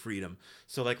night of freedom.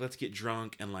 So like, let's get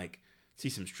drunk and like see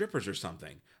some strippers or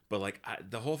something. But like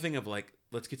the whole thing of like,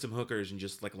 let's get some hookers and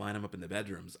just like line them up in the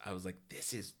bedrooms. I was like,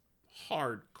 this is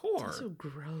hardcore. It's so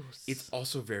gross. It's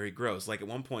also very gross. Like at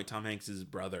one point, Tom Hanks's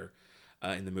brother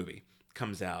in the movie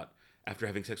comes out after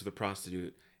having sex with a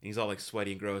prostitute, and he's all like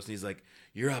sweaty and gross, and he's like,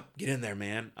 "You're up, get in there,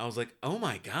 man." I was like, "Oh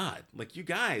my god!" Like, you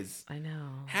guys I know.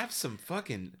 have some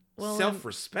fucking Well,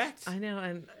 self-respect. I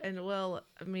know, and well,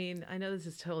 I mean, I know this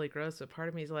is totally gross, but part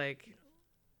of me is like,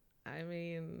 I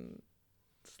mean,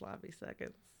 sloppy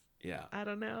seconds. Yeah, I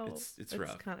don't know. It's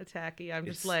rough. It's kind of tacky. I'm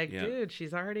just It's- like, yeah. dude,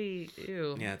 she's already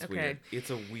ew. yeah, it's okay. weird. It's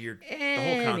a weird. The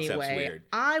whole concept's Anyway, weird.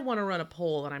 I want to run a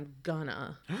poll, and I'm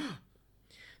gonna.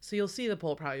 So you'll see the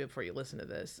poll probably before you listen to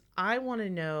this. I want to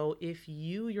know if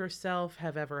you yourself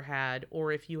have ever had,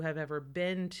 or if you have ever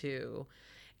been to,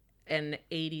 an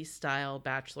 80s style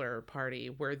bachelor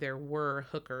party where there were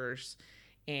hookers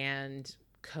and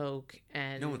coke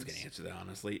and No one's gonna answer that,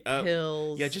 honestly.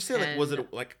 pills. Yeah, just say like, was and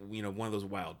it like, you know, one of those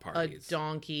wild a parties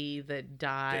donkey that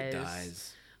dies? that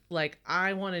dies? Like,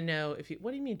 I want to know if you. What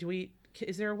do you mean?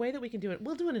 Is there a way that we can do it?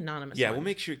 We'll do an anonymous. Yeah, one. we'll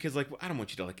make sure, because like, I don't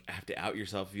want you to like have to out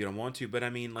yourself if you don't want to. But I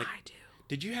mean, like, I do.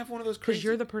 did you have one of those Because crazy?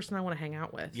 you're the person I want to hang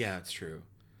out with. Yeah, it's true.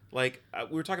 Like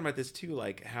we were talking about this too,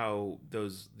 like how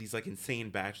these like insane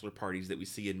bachelor parties that we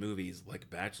see in movies, like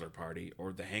Bachelor Party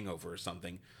or The Hangover or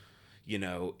something, you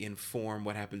know, inform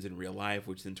what happens in real life,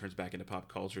 which then turns back into pop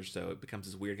culture. So it becomes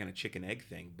this weird kind of chicken egg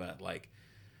thing. But like,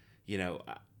 you know,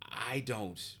 I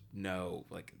don't know.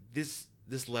 Like this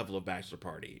level of bachelor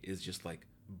party is just like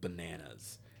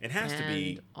bananas. It has to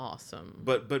be awesome.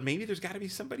 But maybe there's got to be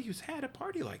somebody who's had a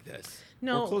party like this.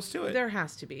 No, or close to it. There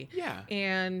has to be. Yeah.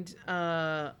 And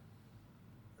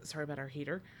sorry about our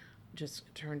heater, just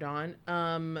turned on.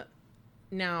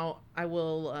 Now I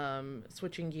will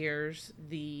switching gears.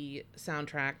 The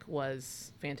soundtrack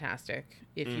was fantastic.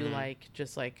 If you like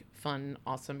just like fun,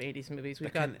 awesome 80s movies,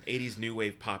 we've That got kind of 80s new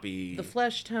wave poppy. the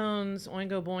Flesh Tones.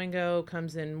 Oingo Boingo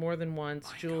comes in more than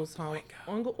once. Jules Holland.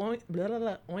 Oingo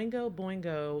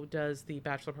Boingo does the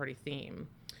bachelor party theme.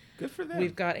 Good for them.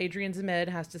 We've got Adrian Zemed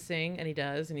has to sing, and he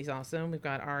does, and he's awesome. We've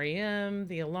got REM,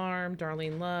 The Alarm,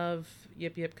 Darlene Love,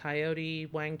 Yip Yip Coyote,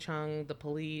 Wang Chung, The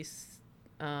Police,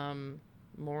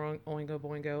 more Oingo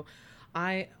Boingo.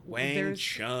 Wang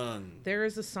Chung. There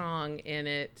is a song in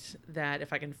it that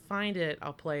if I can find it,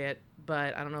 I'll play it,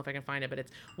 but I don't know if I can find it, but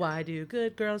it's Why Do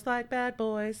Good Girls Like Bad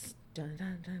Boys? Dun,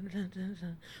 dun, dun, dun, dun,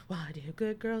 dun. Why do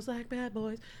good girls like bad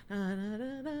boys? It's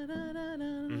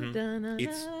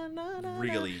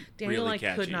really, Daniel really and I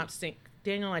catchy. could not sing.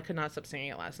 Daniel and I could not stop singing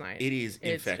it last night. It is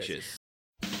It's infectious.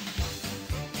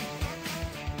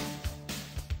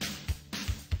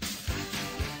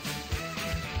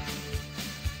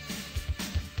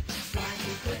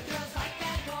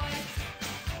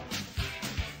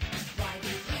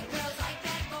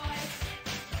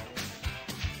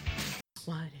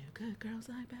 Why do good girls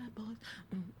like bad boys?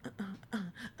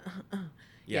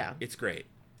 Yeah, it's great.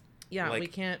 Yeah, Like, we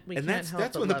can't and help that's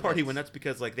but when the love party it. went nuts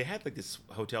because like they had like this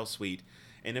hotel suite,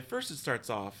 and at first it starts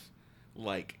off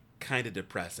like kind of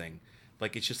depressing.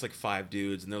 Like it's just like 5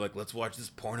 dudes, and they're like, "Let's watch this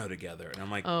porno together," and I'm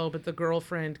like, Oh, but the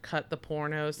girlfriend cut the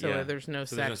porno, so Yeah. there's no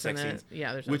So sex there's no in sex it. scenes.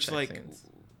 Yeah, there's no which sex like scenes.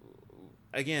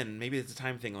 again, maybe it's a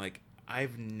time thing. Like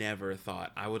I've never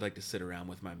thought I would like to sit around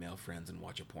with my male friends and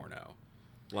watch a porno.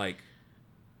 Like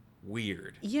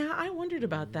weird. Yeah, I wondered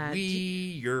about that.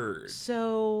 Weird.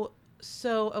 So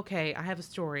okay, I have a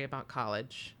story about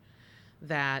college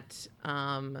that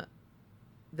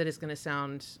that is going to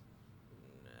sound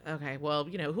okay. Well,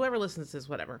 you know, whoever listens to this,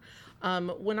 whatever.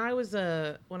 When I was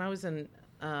an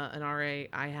RA,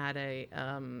 I had a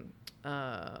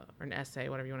or an essay,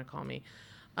 whatever you want to call me.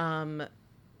 My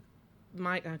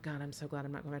God, I'm so glad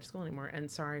I'm not going back to school anymore. And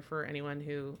sorry for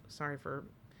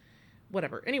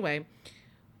whatever. Anyway,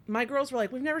 my girls were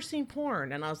like, "We've never seen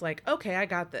porn," and I was like, "Okay, I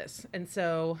got this." And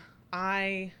so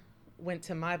I went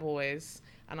to my boys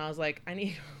and I was like, I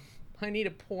need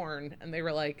a porn. And they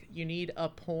were like, "You need a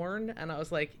porn?" And I was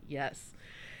like, "Yes."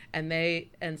 And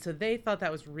so they thought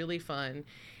that was really fun.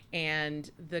 And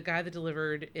the guy that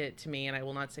delivered it to me, and I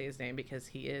will not say his name because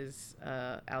he is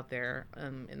out there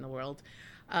in the world,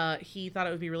 he thought it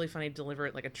would be really funny to deliver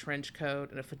it like a trench coat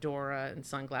and a fedora and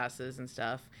sunglasses and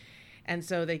stuff. And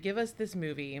so they give us this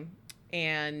movie,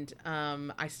 and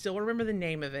I still remember the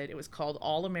name of it. It was called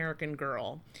All American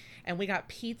Girl. And we got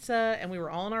pizza, and we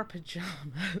were all in our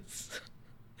pajamas.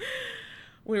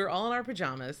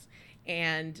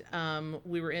 And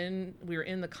we were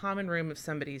in the common room of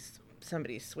somebody's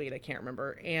suite. I can't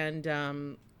remember.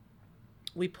 And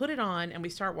we put it on, and we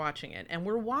start watching it. And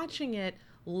we're watching it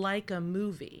like a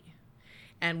movie.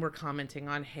 And we're commenting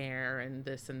on hair and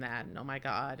this and that, and oh my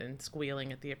God, and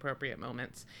squealing at the appropriate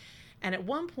moments. And at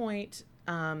one point,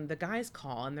 the guys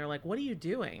call and they're like, "What are you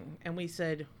doing?" And we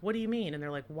said, "What do you mean?" And they're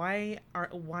like, why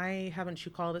haven't you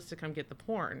called us to come get the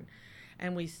porn?"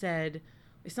 And we said,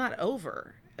 "It's not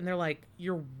over." And they're like,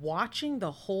 "You're watching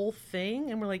the whole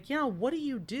thing?" And we're like, "Yeah, what do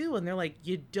you do?" And they're like,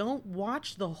 "You don't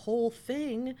watch the whole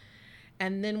thing."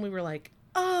 And then we were like,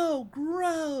 "Oh,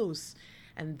 gross."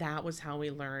 And that was how we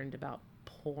learned about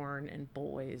porn and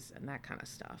boys and that kind of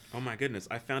stuff. Oh my goodness!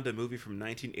 I found a movie from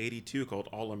 1982 called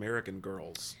All American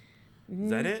Girls. Is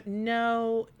that it?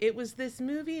 No, it was this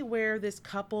movie where this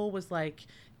couple was like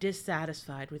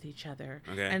dissatisfied with each other.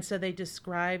 Okay. And so they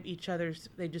describe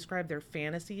their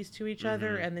fantasies to each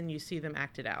other, and then you see them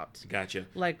act it out. Gotcha.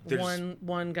 Like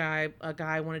a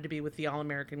guy wanted to be with the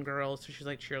All-American Girl, so she's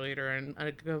like cheerleader,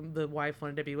 and the wife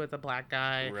wanted to be with a black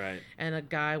guy. Right. And a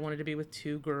guy wanted to be with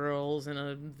 2 girls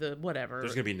and the whatever.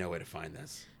 There's gonna be no way to find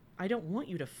this. I don't want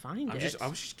you to find it. I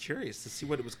was just curious to see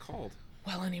what it was called.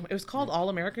 Well, anyway, it was called All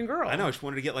American Girl. I know. I just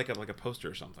wanted to get like a poster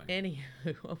or something.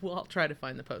 Anywho, well, I'll try to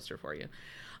find the poster for you.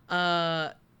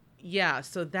 Yeah,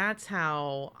 so that's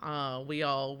how we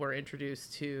all were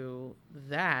introduced to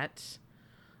that.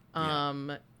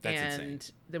 That's and insane.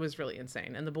 it was really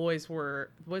insane. And the boys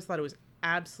thought it was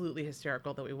absolutely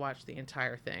hysterical that we watched the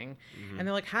entire thing. And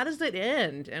they're like, "How does it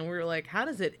end?" And we were like, "How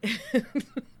does it end?"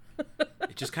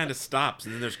 It just kind of stops,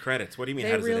 and then there's credits. What do you mean?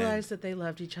 They How does it end? realized that they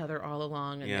loved each other all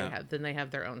along, and Yeah. they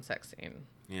have their own sex scene.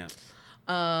 Yeah.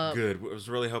 Good. I was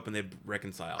really hoping they'd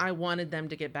reconcile. I wanted them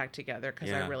to get back together because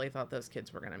I Yeah. really thought those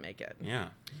kids were going to make it. Yeah.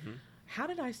 How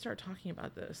did I start talking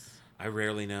about this? I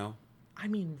rarely know. I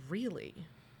mean, really?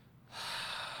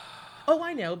 Oh,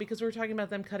 I know, because we were talking about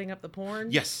them cutting up the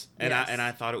porn. Yes, and Yes.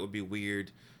 I thought it would be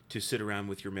weird to sit around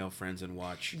with your male friends and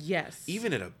watch. Yes.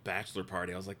 Even at a bachelor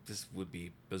party, I was like, this would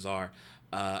be bizarre.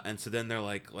 And so then they're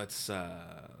like, let's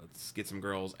get some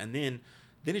girls, and then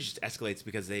it just escalates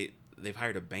because they've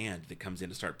hired a band that comes in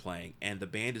to start playing, and the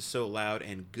band is so loud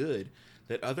and good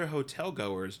that other hotel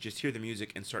goers just hear the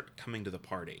music and start coming to the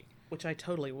party. Which I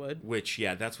totally would. Which,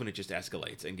 yeah, that's when it just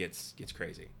escalates and gets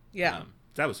crazy. Yeah.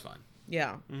 That was fun.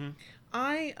 Yeah.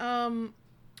 I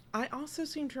also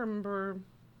seem to remember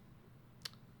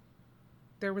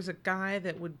there was a guy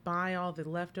that would buy all the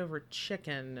leftover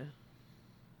chicken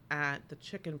at the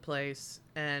chicken place,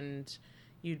 and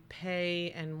you'd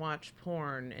pay and watch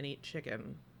porn and eat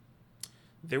chicken.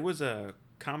 There was a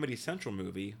Comedy Central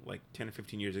movie like 10 or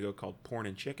 15 years ago called Porn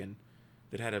and Chicken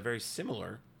that had a very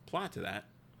similar plot to that.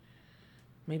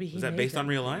 Maybe he Was that made based on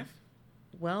real movie. life?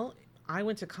 Well, I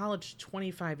went to college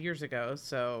 25 years ago,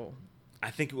 so I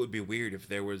think it would be weird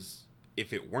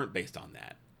if it weren't based on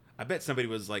that. I bet somebody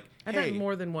was like, I hey, bet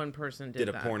more than one person did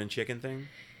a that. Porn and Chicken thing.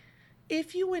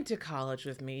 If you went to college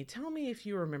with me, tell me if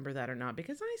you remember that or not,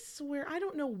 because I swear I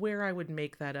don't know where I would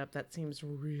make that up. That seems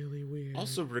really weird.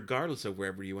 Also, regardless of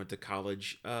wherever you went to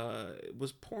college,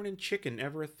 was Porn and Chicken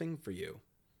ever a thing for you?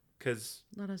 Because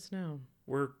let us know.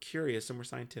 we're curious and we're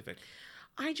scientific.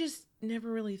 I just never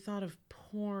really thought of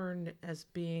porn as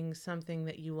being something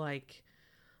that you like.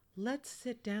 Let's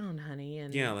sit down, honey,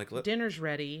 and Yeah, like, dinner's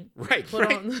ready. Right, Put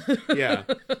right. on. Yeah.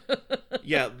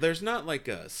 Yeah, there's not like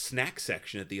a snack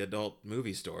section at the adult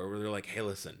movie store where they're like, hey,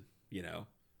 listen, you know,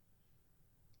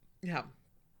 Yeah.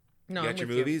 No, you I'm got your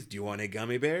with movies? Do you want any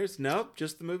gummy bears? Nope,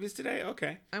 just the movies today?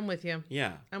 Okay. I'm with you.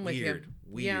 Yeah. I'm with weird,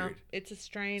 you. Weird. Yeah, it's a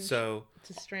strange. So,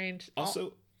 it's a strange.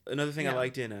 also, another thing I yeah.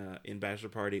 liked in Bachelor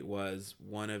Party was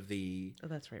one of the Oh,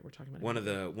 that's right. We're talking about one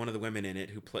of the women in it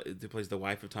who plays the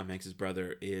wife of Tom Hanks'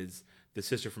 brother is the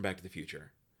sister from Back to the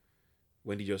Future,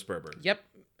 Wendy Jo Sperber. Yep,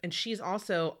 and she's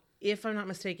also, if I'm not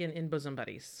mistaken, in Bosom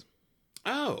Buddies.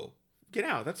 Oh, get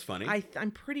out! That's funny.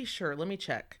 I'm pretty sure. Let me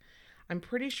check. I'm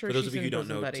pretty sure For those she's of you in who don't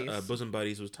Bosom know, Buddies. Bosom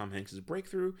Buddies was Tom Hanks'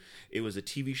 breakthrough. It was a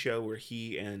TV show where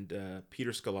he and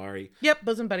Peter Scolari. Yep,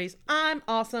 Bosom Buddies. I'm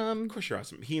awesome. Of course, you're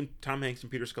awesome. He and Tom Hanks and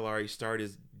Peter Scolari starred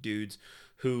as dudes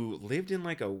who lived in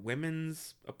like a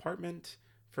women's apartment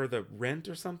for the rent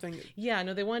or something. Yeah,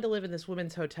 no, they wanted to live in this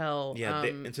women's hotel. Yeah,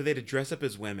 and so they had to dress up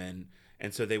as women,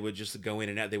 and so they would just go in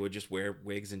and out. They would just wear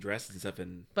wigs and dresses and stuff.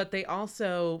 And but they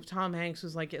also, Tom Hanks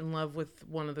was like in love with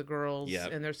one of the girls.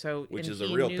 Yep. And they're so, Which and is a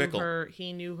he real knew pickle.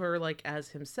 He knew her like as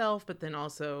himself, but then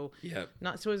also yeah,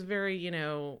 not. So it was very, you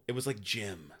know, it was like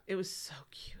Jim. it was so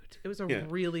cute. It was a Yeah.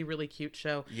 really, really cute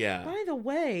show. Yeah. By the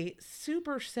way,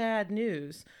 super sad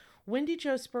news. Wendy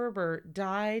Jo Sperber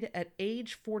died at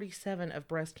age 47 of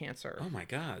breast cancer. Oh my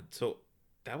God! So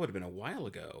that would have been a while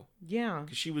ago. Yeah.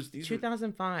 Because she was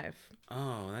 2005.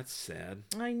 Oh, that's sad.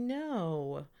 I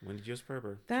know. Wendy Jo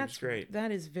Sperber. That's She was great.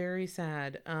 That is very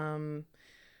sad.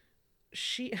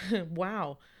 She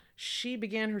wow. She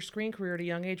began her screen career at a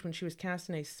young age when she was cast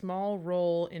in a small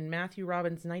role in Matthew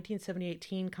Robbins' 1978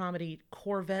 teen comedy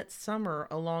Corvette Summer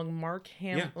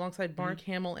alongside Mark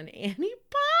Hamill and Annie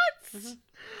Potts.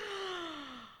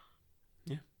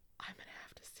 Yeah. I'm gonna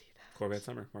have to see that. Corvette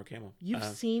Summer, Mark Hamill. You've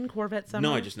seen Corvette Summer?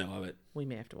 No, I just know of it. We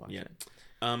may have to watch Yeah.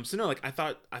 it. So no, like I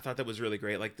thought that was really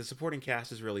great. Like the supporting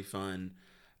cast is really fun.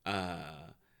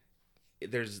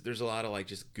 There's a lot of like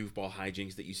just goofball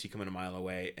hijinks that you see coming a mile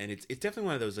away, and it's definitely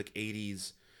one of those like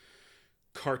 80s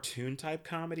cartoon type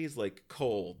comedies, like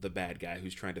Cole, the bad guy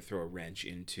who's trying to throw a wrench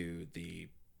into the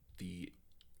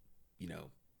you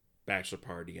know, bachelor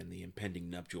party and the impending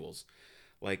nuptials.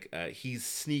 Like he's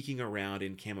sneaking around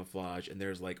in camouflage, and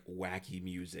there's like wacky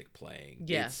music playing.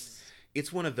 Yes.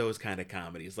 It's one of those kind of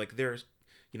comedies. Like there's,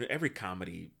 you know, every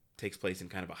comedy takes place in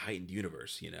kind of a heightened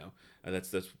universe. You know,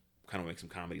 that's kind of what makes some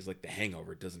comedies. Like The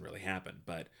Hangover, it doesn't really happen,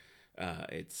 but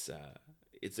it's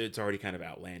already kind of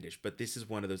outlandish. But this is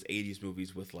one of those 80s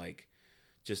movies with like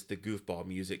just the goofball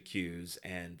music cues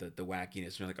and the wackiness.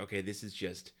 And you're like, okay, this is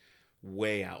just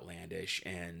way outlandish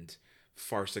and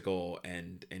farcical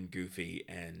and goofy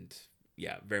and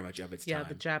yeah, very much of its time. Yeah,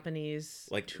 the Japanese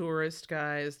Like tourist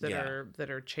guys that yeah.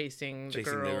 are chasing the the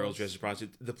girls. girls dressed as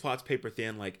prostitutes. The plot's paper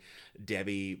thin. Like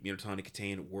Debbie, you know, Tawny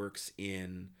Katane works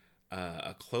in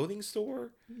a clothing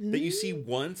store that you see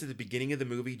once at the beginning of the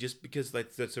movie, just because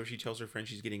that's so she tells her friend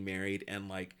she's getting married, and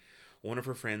like one of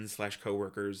her friends /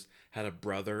 coworkers had a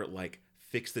brother like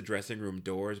fix the dressing room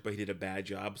doors, but he did a bad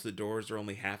job, so the doors are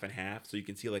only half and half, so you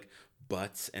can see like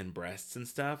butts and breasts and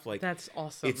stuff. Like That's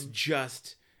awesome. It's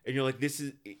just. And you're like,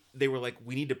 they were like,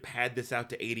 we need to pad this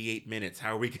out to 88 minutes.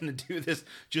 How are we going to do this?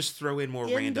 Just throw in more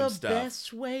random stuff. In the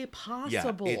best way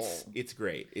possible. Yeah, it's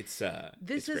great. It's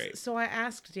great. So I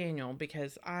asked Daniel,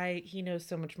 because he knows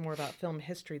so much more about film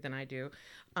history than I do.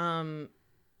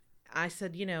 I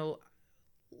said, you know,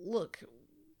 look,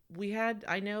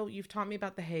 I know you've taught me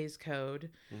about the Hays Code,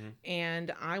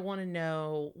 and I want to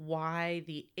know why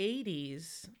the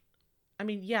 80s, I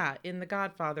mean, yeah, in The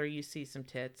Godfather, you see some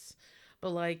tits.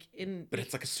 But like but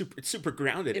it's like it's super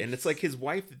grounded, and it's like his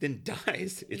wife then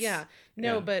dies.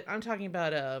 But I'm talking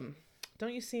about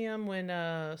don't you see him when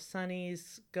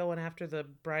Sonny's going after the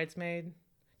bridesmaid?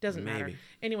 Doesn't matter.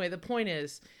 Anyway, the point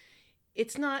is,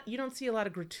 it's not, you don't see a lot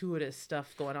of gratuitous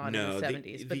stuff going on in the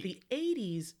 70s, but the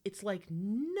 80s, it's like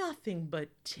nothing but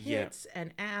tits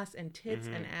and ass and tits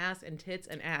and ass and tits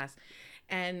and ass.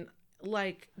 and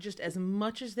like just as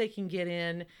much as they can get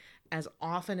in as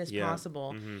often as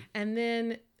possible. And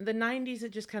then the 90s, it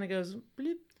just kind of goes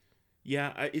bloop.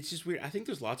 Yeah, it's just weird. I think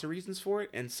there's lots of reasons for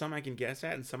it, and some I can guess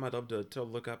at, and some I'd love to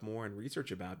look up more and research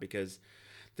about, because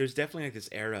there's definitely like this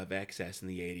era of excess in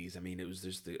the 80s. I mean, it was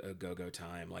just a go-go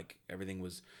time. Like, everything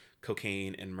was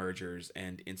cocaine and mergers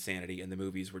and insanity, and the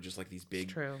movies were just like these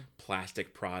big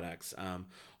plastic products.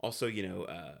 Also,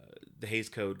 the Hays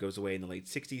Code goes away in the late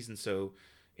 60s, and so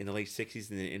in the late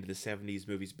 60s and then into the 70s,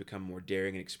 movies become more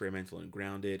daring and experimental and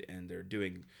grounded, and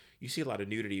you see a lot of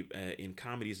nudity in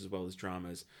comedies as well as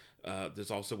dramas.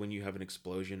 There's also when you have an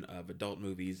explosion of adult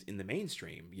movies in the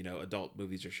mainstream. Adult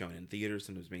movies are shown in theaters,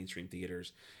 sometimes mainstream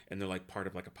theaters, and they're like part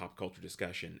of like a pop culture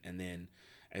discussion. And then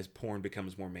as porn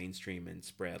becomes more mainstream and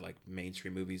spread, like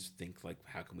mainstream movies think like,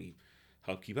 how can we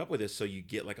help keep up with this? So you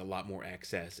get like a lot more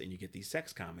access, and you get these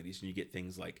sex comedies, and you get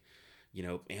things like,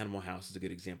 Animal House is a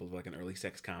good example of like an early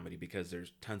sex comedy, because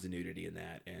there's tons of nudity in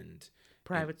that, and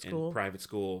Private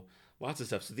School, lots of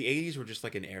stuff. So the 80s were just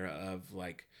like an era of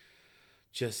like,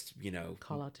 just,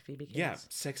 Call Out to Phoebe Cates. Yeah,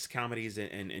 sex comedies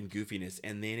and goofiness.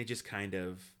 And then it just kind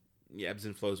of ebbs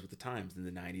and flows with the times. In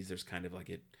the 90s, there's kind of like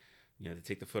it, they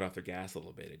take the foot off their gas a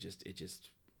little bit. It just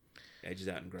edges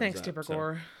out and grows Thanks, up. Tipper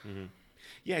Gore.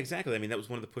 Yeah, exactly. I mean, that was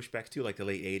one of the pushbacks too. Like the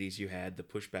late 80s, you had the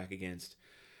pushback against,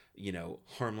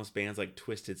 harmless bands like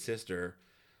Twisted Sister,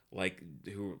 like,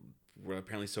 who were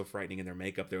apparently so frightening in their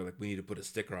makeup. They were like, we need to put a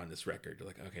sticker on this record. You're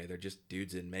like, okay, they're just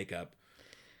dudes in makeup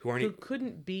who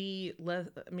couldn't be less.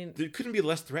 I mean, they couldn't be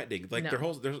less threatening. Like,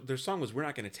 no. their song was, "We're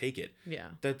not going to take it." Yeah,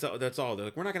 that's all. They're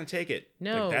like, "We're not going to take it."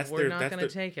 No, like, we're not going to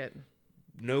take it.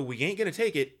 No, we ain't going to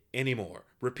take it anymore.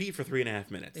 Repeat for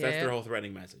 3.5 minutes. That's their whole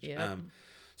threatening message. Yep.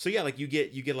 So yeah, like you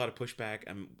get a lot of pushback,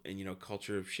 and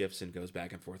culture shifts and goes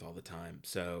back and forth all the time.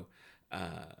 So,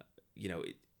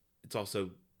 it's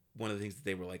also one of the things that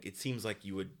they were like, it seems like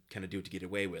you would kind of do it to get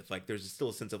away with. Like, there's still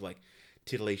a sense of like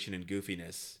titillation and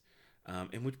goofiness.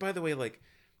 And which, by the way, like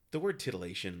the word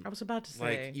titillation, I was about to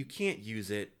say, like, you can't use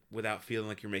it without feeling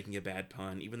like you're making a bad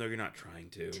pun, even though you're not trying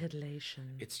to.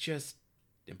 Titillation. It's just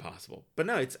impossible. But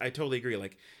no, I totally agree.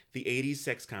 Like, the 80s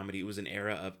sex comedy was an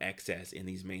era of excess in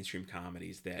these mainstream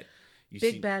comedies that you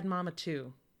see. Big Bad Mama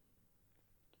 2.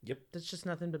 Yep. That's just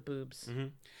nothing but boobs. Mm-hmm.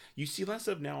 You see less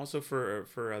of now also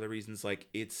for other reasons. Like,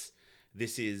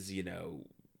 this is,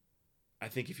 I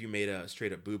think if you made a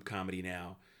straight up boob comedy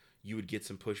now, you would get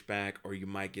some pushback, or you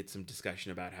might get some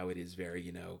discussion about how it is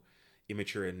very,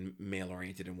 immature and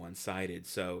male-oriented and one-sided.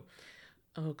 So,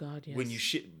 oh God, yes. When you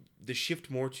the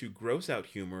shift more to gross-out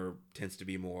humor tends to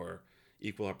be more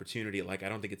equal opportunity. Like, I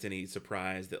don't think it's any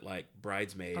surprise that, like,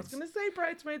 Bridesmaids. I was gonna say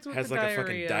Bridesmaids with has the like diarrhea. a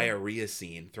fucking diarrhea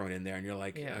scene thrown in there, and you're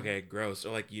like, Yeah. okay, gross.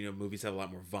 Or like, movies have a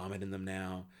lot more vomit in them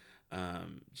now,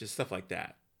 just stuff like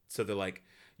that. So they're like,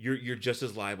 you're just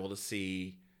as liable to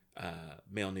see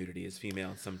male nudity as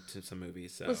female in some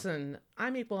movies. So listen,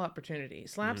 I'm equal opportunity.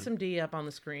 Slap some D up on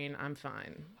the screen, I'm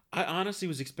fine. I honestly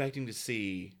was expecting to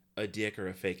see a dick or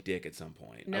a fake dick at some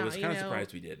point. No, I was kind of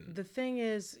surprised we didn't. The thing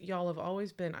is, y'all have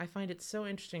always been, I find it so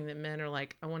interesting that men are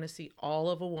like, I want to see all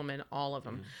of a woman, all of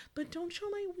them, but don't show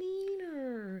my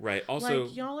wiener. Right. Also,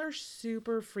 like, y'all are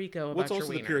super freako about what's your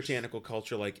also the wieners. puritanical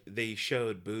culture? Like, they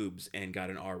showed boobs and got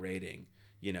an R rating.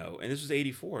 And this was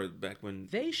 84, back when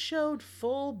they showed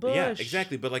full bush. Yeah,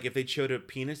 exactly. But like, if they showed a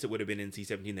penis, it would have been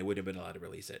NC-17. They wouldn't have been allowed to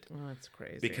release it. Oh, that's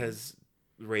crazy. Because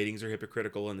ratings are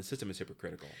hypocritical and the system is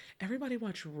hypocritical. Everybody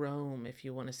watch Rome if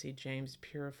you want to see James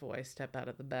Purefoy step out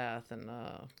of the bath and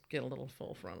get a little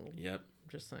full frontal. Yep.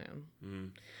 Just saying. Mm.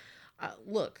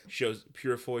 Look.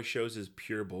 Purefoy shows his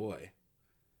pure boy.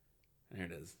 There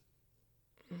it is.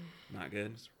 Not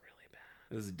good? It's really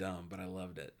bad. It was dumb, but I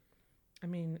loved it. I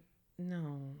mean,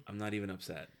 no. I'm not even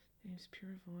upset. James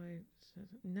Purefoy says,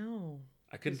 no.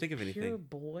 I couldn't think of anything. Pure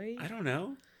boy? I don't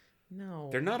know. No.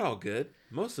 They're not all good.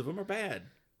 Most of them are bad.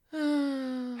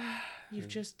 You've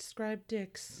just described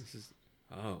dicks.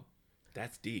 Oh,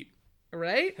 that's deep.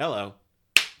 Right? Hello.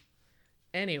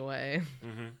 Anyway.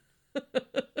 Mm-hmm.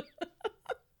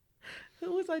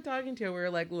 Who was I talking to? We were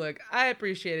like, look, I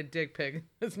appreciate a dick pic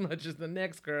as much as the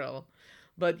next girl,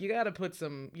 but you got to put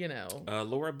some,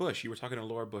 Laura Bush. You were talking to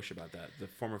Laura Bush about that, the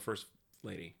former first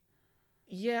lady.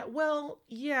 Yeah, well,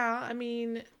 yeah. I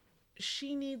mean,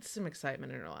 she needs some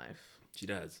excitement in her life. She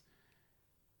does.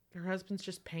 Her husband's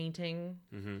just painting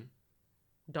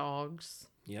dogs.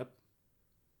 Yep.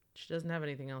 She doesn't have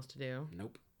anything else to do.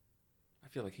 Nope. I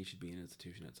feel like he should be in an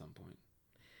institution at some point.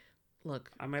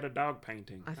 Look, I made a dog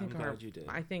painting. I'm glad you did.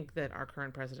 I think that our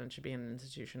current president should be in an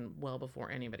institution well before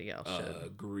anybody else should.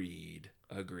 Agreed.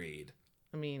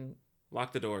 I mean,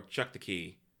 lock the door, chuck the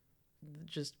key,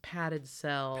 just padded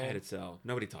cell. Padded cell.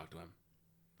 Nobody talked to him.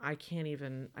 I can't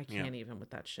even with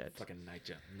that shit. Fucking nut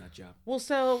job. Well,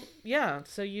 so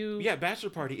you Bachelor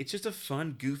Party. It's just a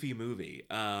fun, goofy movie,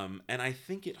 and I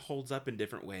think it holds up in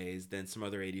different ways than some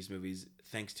other '80s movies,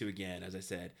 thanks to, again, as I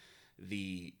said,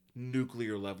 the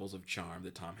nuclear levels of charm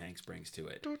that Tom Hanks brings to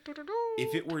it.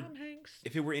 If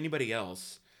it were anybody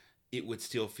else, it would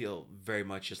still feel very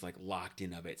much just like locked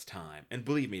in of its time. And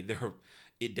believe me,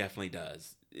 it definitely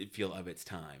does. It feel of its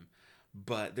time.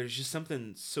 But there's just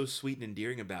something so sweet and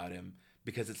endearing about him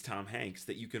because it's Tom Hanks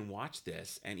that you can watch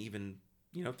this and even,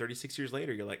 36 years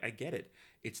later, you're like, I get it.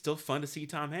 It's still fun to see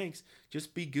Tom Hanks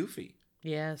just be goofy.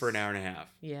 Yes. For an hour and a half.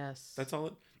 Yes. That's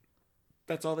all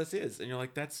this is. And you're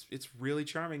like, it's really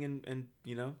charming and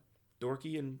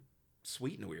dorky and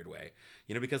sweet in a weird way.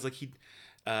 Because like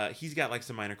he's got like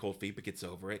some minor cold feet but gets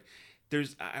over it.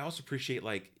 I also appreciate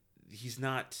like he's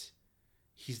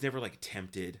never like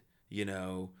tempted,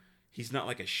 He's not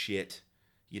like a shit,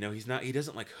 he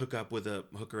doesn't like hook up with a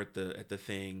hooker at the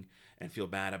thing and feel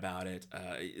bad about it.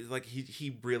 Like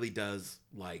he really does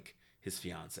like his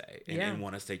fiance and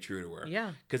want to stay true to her.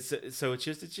 Yeah. So it's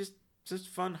just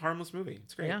fun, harmless movie.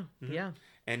 It's great. Yeah. Mm-hmm. Yeah.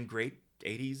 And great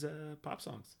 80s pop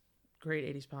songs. Great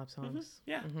 80s pop songs. Mm-hmm.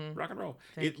 Yeah. Mm-hmm. Rock and roll.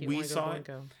 We saw it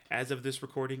as of this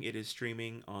recording. It is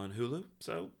streaming on Hulu.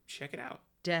 So check it out.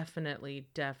 Definitely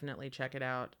check it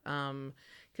out.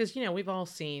 Because we've all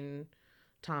seen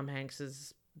Tom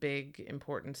Hanks's big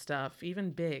important stuff,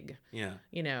 even Big. Yeah.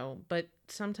 But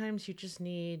sometimes you just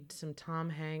need some Tom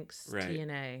Hanks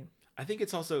TNA. I think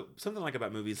it's also something like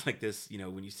about movies like this.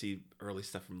 When you see early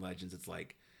stuff from Legends, it's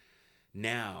like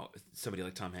now somebody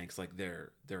like Tom Hanks, like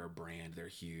they're a brand, they're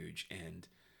huge, and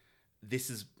this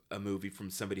is a movie from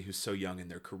somebody who's so young in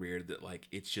their career that like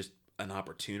it's just an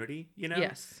opportunity.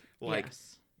 Yes. Like.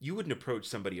 Yes. You wouldn't approach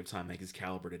somebody of Tom Hanks'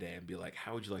 caliber today and be like,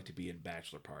 how would you like to be in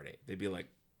Bachelor Party? They'd be like,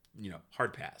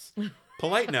 hard pass.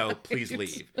 Polite no, please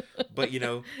leave. But,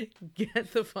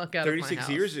 get the fuck out of my house. 36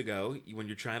 years ago, when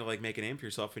you're trying to like make a name for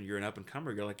yourself and you're an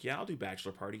up-and-comer, you're like, yeah, I'll do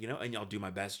Bachelor Party, and I'll do my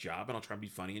best job and I'll try and be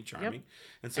funny and charming. Yep.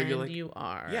 And so you're like... you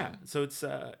are. Yeah. So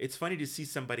it's funny to see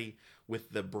somebody with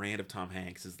the brand of Tom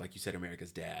Hanks as, like you said,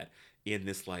 America's Dad, in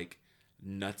this like...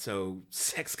 nutso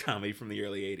sex comedy from the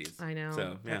early 80s. I know.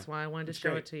 So, that's why I wanted to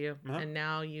show it to you. Uh-huh. And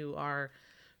now you are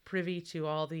privy to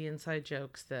all the inside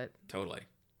jokes that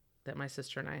my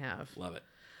sister and I have. Love it.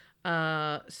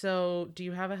 So do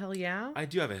you have a hell yeah? I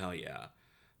do have a hell yeah.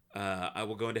 I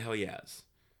will go into hell yeahs.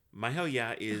 My hell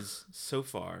yeah is so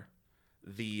far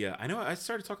I know I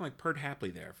started talking like Perd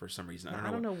Hapley there for some reason.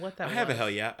 I don't know what that was. I have a hell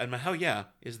yeah, and my hell yeah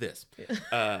is this.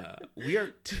 We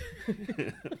are...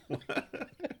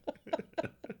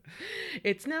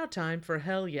 It's now time for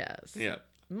hell yes. Yeah.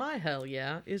 My hell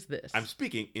yeah is this. I'm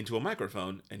speaking into a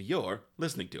microphone and you're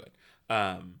listening to it.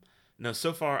 No,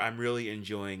 so far I'm really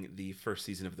enjoying the first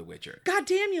season of The Witcher. God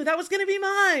damn you, that was going to be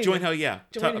mine. Join hell yeah.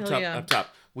 Up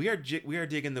top. We are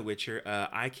digging The Witcher.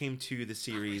 I came to the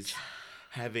series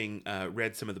having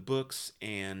read some of the books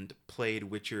and played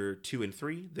Witcher 2 and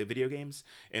 3, the video games.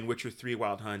 And Witcher 3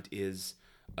 Wild Hunt is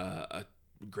a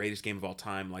greatest game of all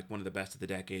time, like one of the best of the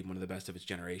decade, one of the best of its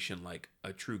generation, like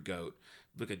a true GOAT,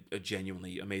 like a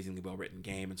genuinely amazingly well-written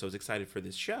game. And so I was excited for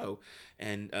this show.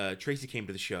 And Tracy came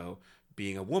to the show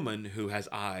being a woman who has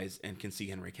eyes and can see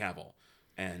Henry Cavill.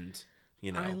 And,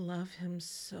 I love him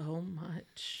so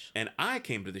much. And I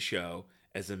came to the show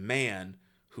as a man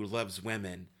who loves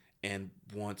women and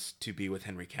wants to be with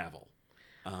Henry Cavill.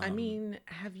 I mean,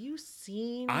 have you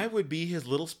seen... I would be his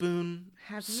little spoon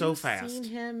so fast. Have you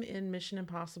seen him in Mission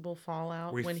Impossible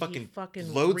Fallout when he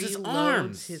fucking loads his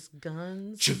arms, his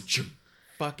guns? Chum, chum.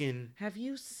 Fucking... Have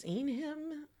you seen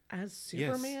him as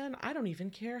Superman? Yes. I don't even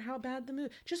care how bad the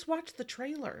movie... Just watch the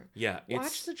trailer. Yeah.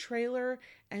 Watch the trailer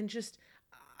and just...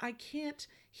 I can't...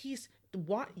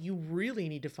 You really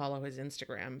need to follow his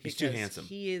Instagram. He's too handsome.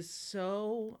 He is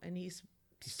so... And he's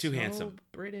too handsome.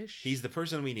 British. He's the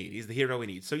person we need. He's the hero we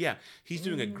need. So yeah, he's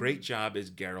doing a great job as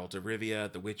Geralt of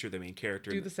Rivia, the Witcher, the main character.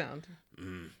 Do the sound.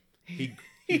 He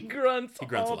grunts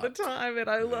all the time, and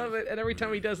I love it. And every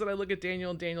time he does it, I look at Daniel,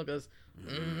 and Daniel goes,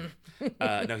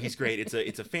 No, he's great.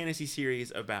 It's a fantasy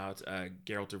series about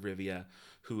Geralt of Rivia,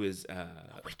 who is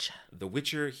the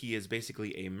Witcher. He is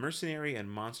basically a mercenary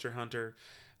and monster hunter,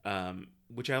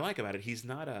 which I like about it. He's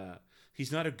not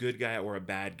a good guy or a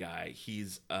bad guy.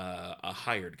 He's a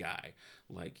hired guy.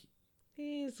 Like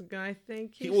he's a guy. I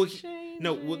think he's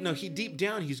changing. He deep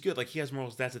down he's good. Like he has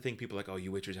morals. That's the thing. People are like, oh,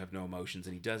 you Witchers have no emotions,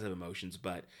 and he does have emotions,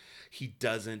 but he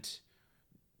doesn't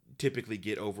typically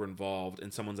get over involved,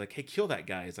 and someone's like, hey, kill that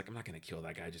guy. He's like, I'm not going to kill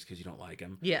that guy just because you don't like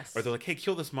him. Yes. Or they're like, hey,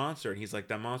 kill this monster. And he's like,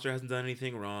 that monster hasn't done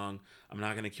anything wrong. I'm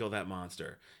not going to kill that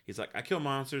monster. He's like, I kill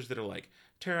monsters that are like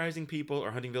terrorizing people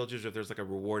or hunting villagers if there's like a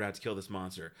reward out to kill this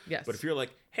monster. Yes. But if you're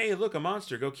like, hey, look, a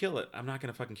monster, go kill it. I'm not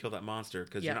going to fucking kill that monster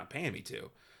because Yeah. you're not paying me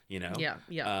to. You know? Yeah,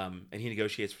 yeah. And he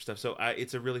negotiates for stuff. So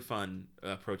it's a really fun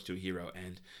approach to a hero.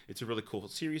 And it's a really cool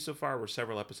series so far. We're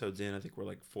several episodes in. I think we're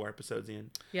like 4 episodes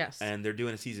in. Yes. And they're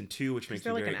doing a season 2, which makes me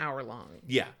They're like very... an hour long.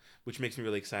 Yeah, which makes me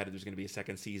really excited. There's going to be a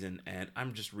second season. And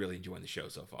I'm just really enjoying the show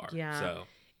so far. Yeah. So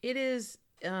It is...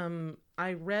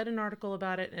 I read an article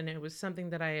about it, and it was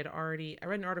something that I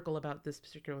read an article about this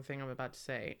particular thing I'm about to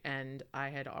say, and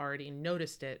I had already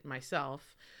noticed it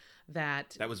myself.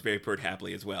 That was very Pert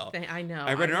Hapley as well. I know.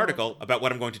 I read an article about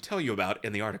what I'm going to tell you about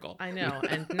in the article. I know,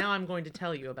 and now I'm going to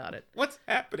tell you about it. What's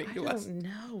happening to us? I don't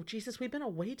know. Jesus, we've been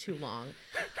away too long.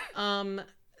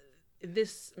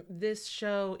 This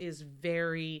show is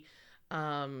very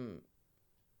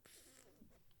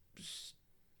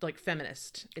like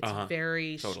feminist. It's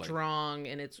very totally. strong,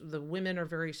 and the women are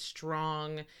very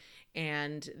strong,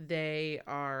 and they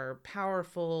are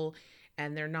powerful.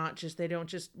 And they don't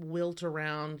just wilt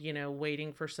around,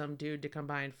 waiting for some dude to come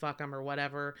by and fuck them or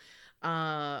whatever.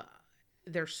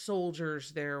 They're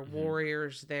soldiers, they're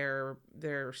warriors, they're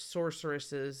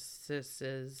sorceresses,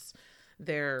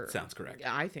 they're... Sounds correct.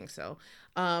 I think so.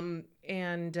 And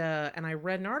I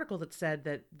read an article that said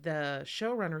that the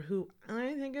showrunner, who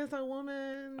I think is a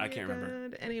woman... I can't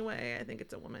remember. Anyway, I think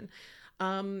it's a woman.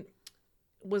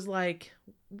 Was like,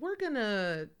 we're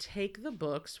gonna take the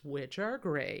books, which are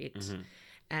great,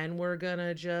 and we're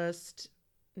gonna just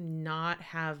not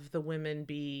have the women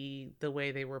be the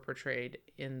way they were portrayed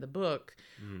in the book,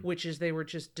 which is they were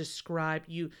just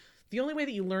described. The only way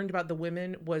that you learned about the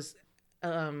women was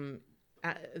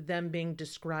them being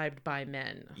described by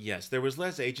men. Yes, there was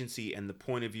less agency, and the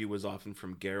point of view was often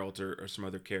from Geralt or some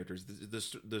other characters.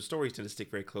 The stories tend to stick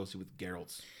very closely with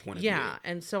Geralt's point of view. Yeah,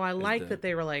 and so I like that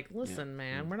they were like, listen,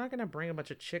 man, we're not going to bring a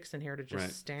bunch of chicks in here to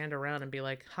just stand around and be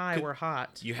like, hi, we're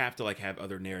hot. You have to have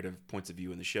other narrative points of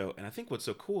view in the show. And I think what's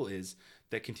so cool is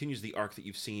that continues the arc that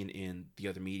you've seen in the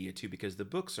other media, too, because the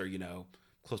books are,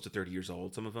 close to 30 years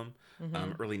old, some of them.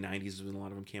 Early 90s is when a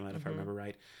lot of them came out, if I remember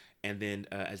right. And then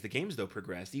as the games, though,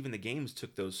 progressed, even the games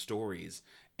took those stories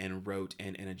and wrote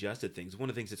and adjusted things. One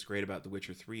of the things that's great about The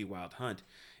Witcher 3 Wild Hunt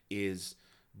is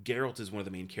Geralt is one of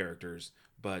the main characters,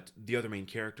 but the other main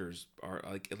characters are,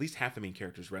 at least half the main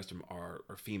characters, the rest of them are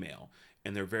female.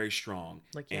 And they're very strong.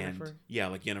 Like Yennefer? And, yeah,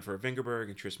 like Yennefer of Vengerberg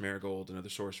and Triss Marigold, another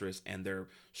sorceress. And they're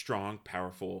strong,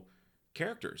 powerful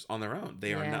characters on their own.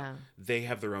 They are not. They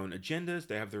have their own agendas.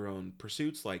 They have their own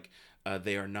pursuits.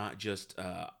 They are not just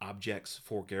objects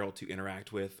for Geralt to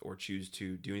interact with or choose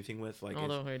to do anything with.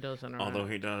 Although he does interact. Although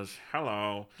he does.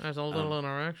 Hello. There's a little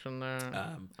interaction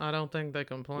there. I don't think they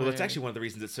complain. Well, it's actually one of the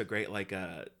reasons it's so great.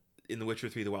 In The Witcher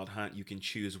 3 The Wild Hunt, you can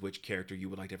choose which character you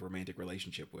would like to have a romantic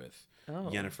relationship with.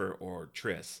 Yennefer or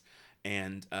Triss.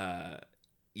 And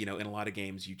in a lot of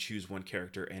games you choose one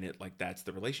character and that's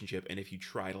the relationship, and if you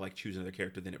try to choose another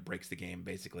character, then it breaks the game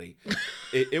basically.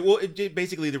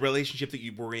 Basically the relationship that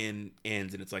you were in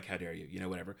ends, and it's like, how dare you,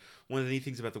 whatever. One of the neat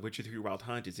things about The Witcher 3 Wild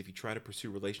Hunt is if you try to pursue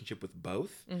a relationship with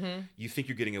both, you think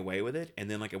you're getting away with it,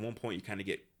 and then at one point you kind of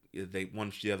get the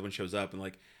other one shows up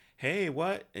and hey,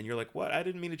 what? And you're like, what? I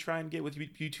didn't mean to try and get with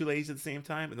you two ladies at the same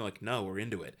time. And they're like, no, we're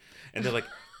into it. And they're like,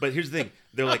 but here's the thing.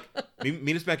 They're like,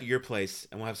 meet us back at your place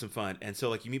and we'll have some fun. And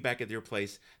so you meet back at your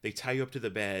place, they tie you up to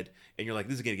the bed, and you're like,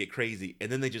 this is going to get crazy.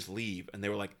 And then they just leave. And they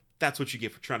were like, that's what you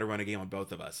get for trying to run a game on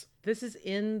both of us. This is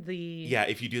in the... Yeah,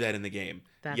 if you do that in the game.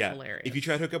 That's hilarious. If you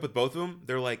try to hook up with both of them,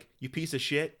 they're like, you piece of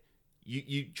shit.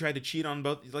 You tried to cheat on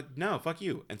both. He's like, no, fuck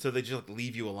you. And so they just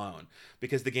leave you alone,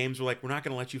 because the games were like, we're not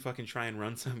going to let you fucking try and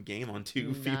run some game on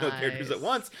two female characters at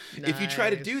once. If you try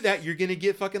to do that, you're going to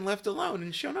get fucking left alone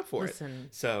and shown up for it.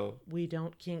 So we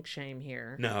don't kink shame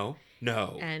here. No.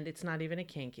 And it's not even a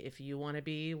kink. If you want to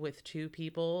be with two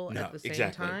people at the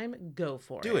same time, go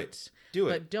for it. Do it.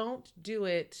 But don't do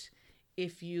it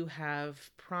if you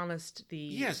have promised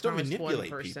don't manipulate one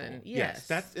person. People. Yes,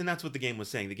 that's what the game was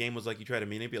saying. The game was like, you try to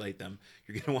manipulate them,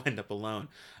 you're going to wind up alone.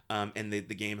 And the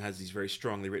game has these very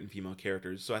strongly written female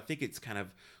characters. So I think it's kind of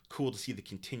cool to see the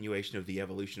continuation of the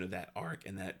evolution of that arc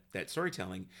and that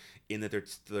storytelling, in that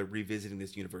they're revisiting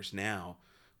this universe now,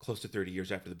 close to 30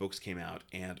 years after the books came out,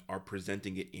 and are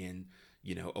presenting it in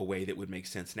a way that would make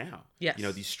sense now. Yes.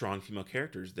 These strong female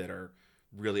characters that are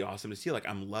really awesome to see.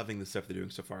 I'm loving the stuff they're doing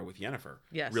so far with Yennefer.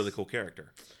 Yes. Really cool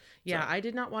character. Yeah, So- I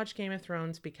did not watch Game of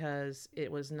Thrones because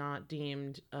it was not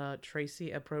deemed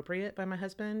Tracy appropriate by my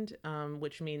husband,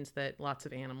 which means that lots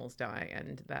of animals die,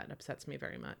 and that upsets me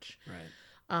very much.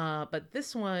 Right. But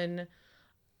this one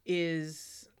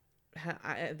is...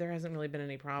 there hasn't really been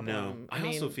any problem. No, I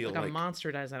also feel a like-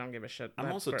 monster dies, I don't give a shit. I'm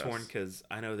That's also gross. torn because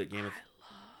I know that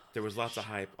there was lots of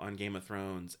hype on Game of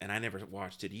Thrones, and I never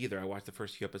watched it either. I watched the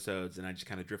first few episodes, and I just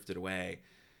kind of drifted away.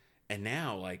 And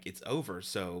now, like, it's over,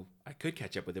 so I could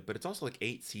catch up with it. But it's also like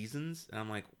 8 seasons, and I'm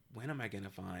like, when am I going to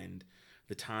find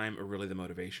the time or really the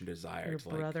motivation, desire Your to,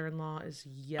 like... brother-in-law is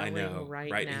yelling know,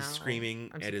 right right? now. He's screaming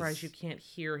I'm at surprised his- you can't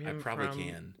hear him. probably from...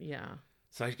 can. Yeah.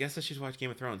 So I guess I should watch Game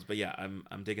of Thrones. But yeah,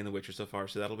 I'm digging The Witcher so far.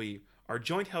 So that'll be our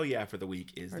joint hell yeah for the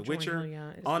week is Our The joint Witcher hell yeah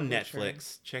is on The Witcher.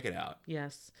 Netflix. Check it out.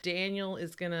 Yes. Daniel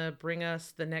is gonna bring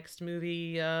us the next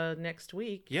movie next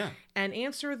week. Yeah. And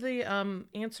answer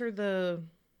the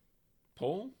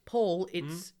Poll? poll.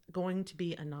 It's going to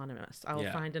be anonymous. I'll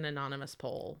Yeah. find an anonymous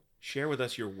poll. Share with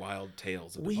us your wild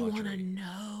tales of We want to debauchery.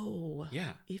 know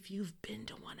Yeah. if you've been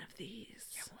to one of these.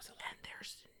 Yeah, what was it like? And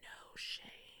there's no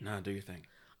shame. No, do your thing.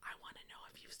 I want to know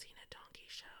if you've seen a donkey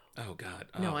show. Oh God.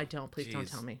 No, Oh, I don't. Please don't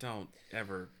jeez. tell me. Don't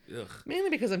ever. Ugh. Mainly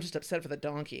because I'm just upset for the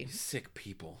donkey. Sick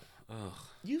people. Ugh.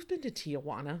 You've been to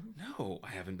Tijuana. No, I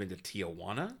haven't been to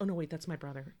Tijuana. Oh no, wait, that's my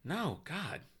brother. No,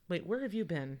 God. Wait, where have you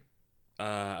been?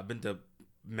 I've been to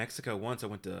Mexico once. I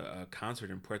went to a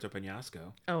concert in Puerto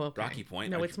Peñasco. Oh, okay. Rocky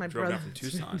Point. No, I it's my drove brother. down from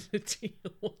Tucson. To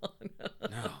Tijuana.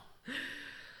 No.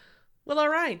 Well, all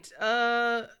right.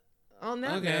 On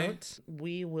that Okay. note,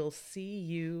 we will see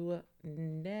you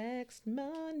next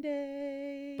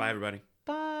Monday. Bye, everybody.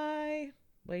 Bye.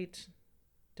 Wait,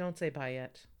 don't say bye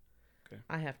yet. Okay.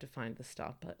 I have to find the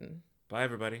stop button. Bye,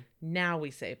 everybody. Now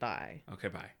we say bye. Okay,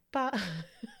 bye. Bye.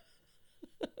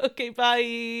 Okay,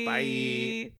 bye.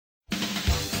 Bye.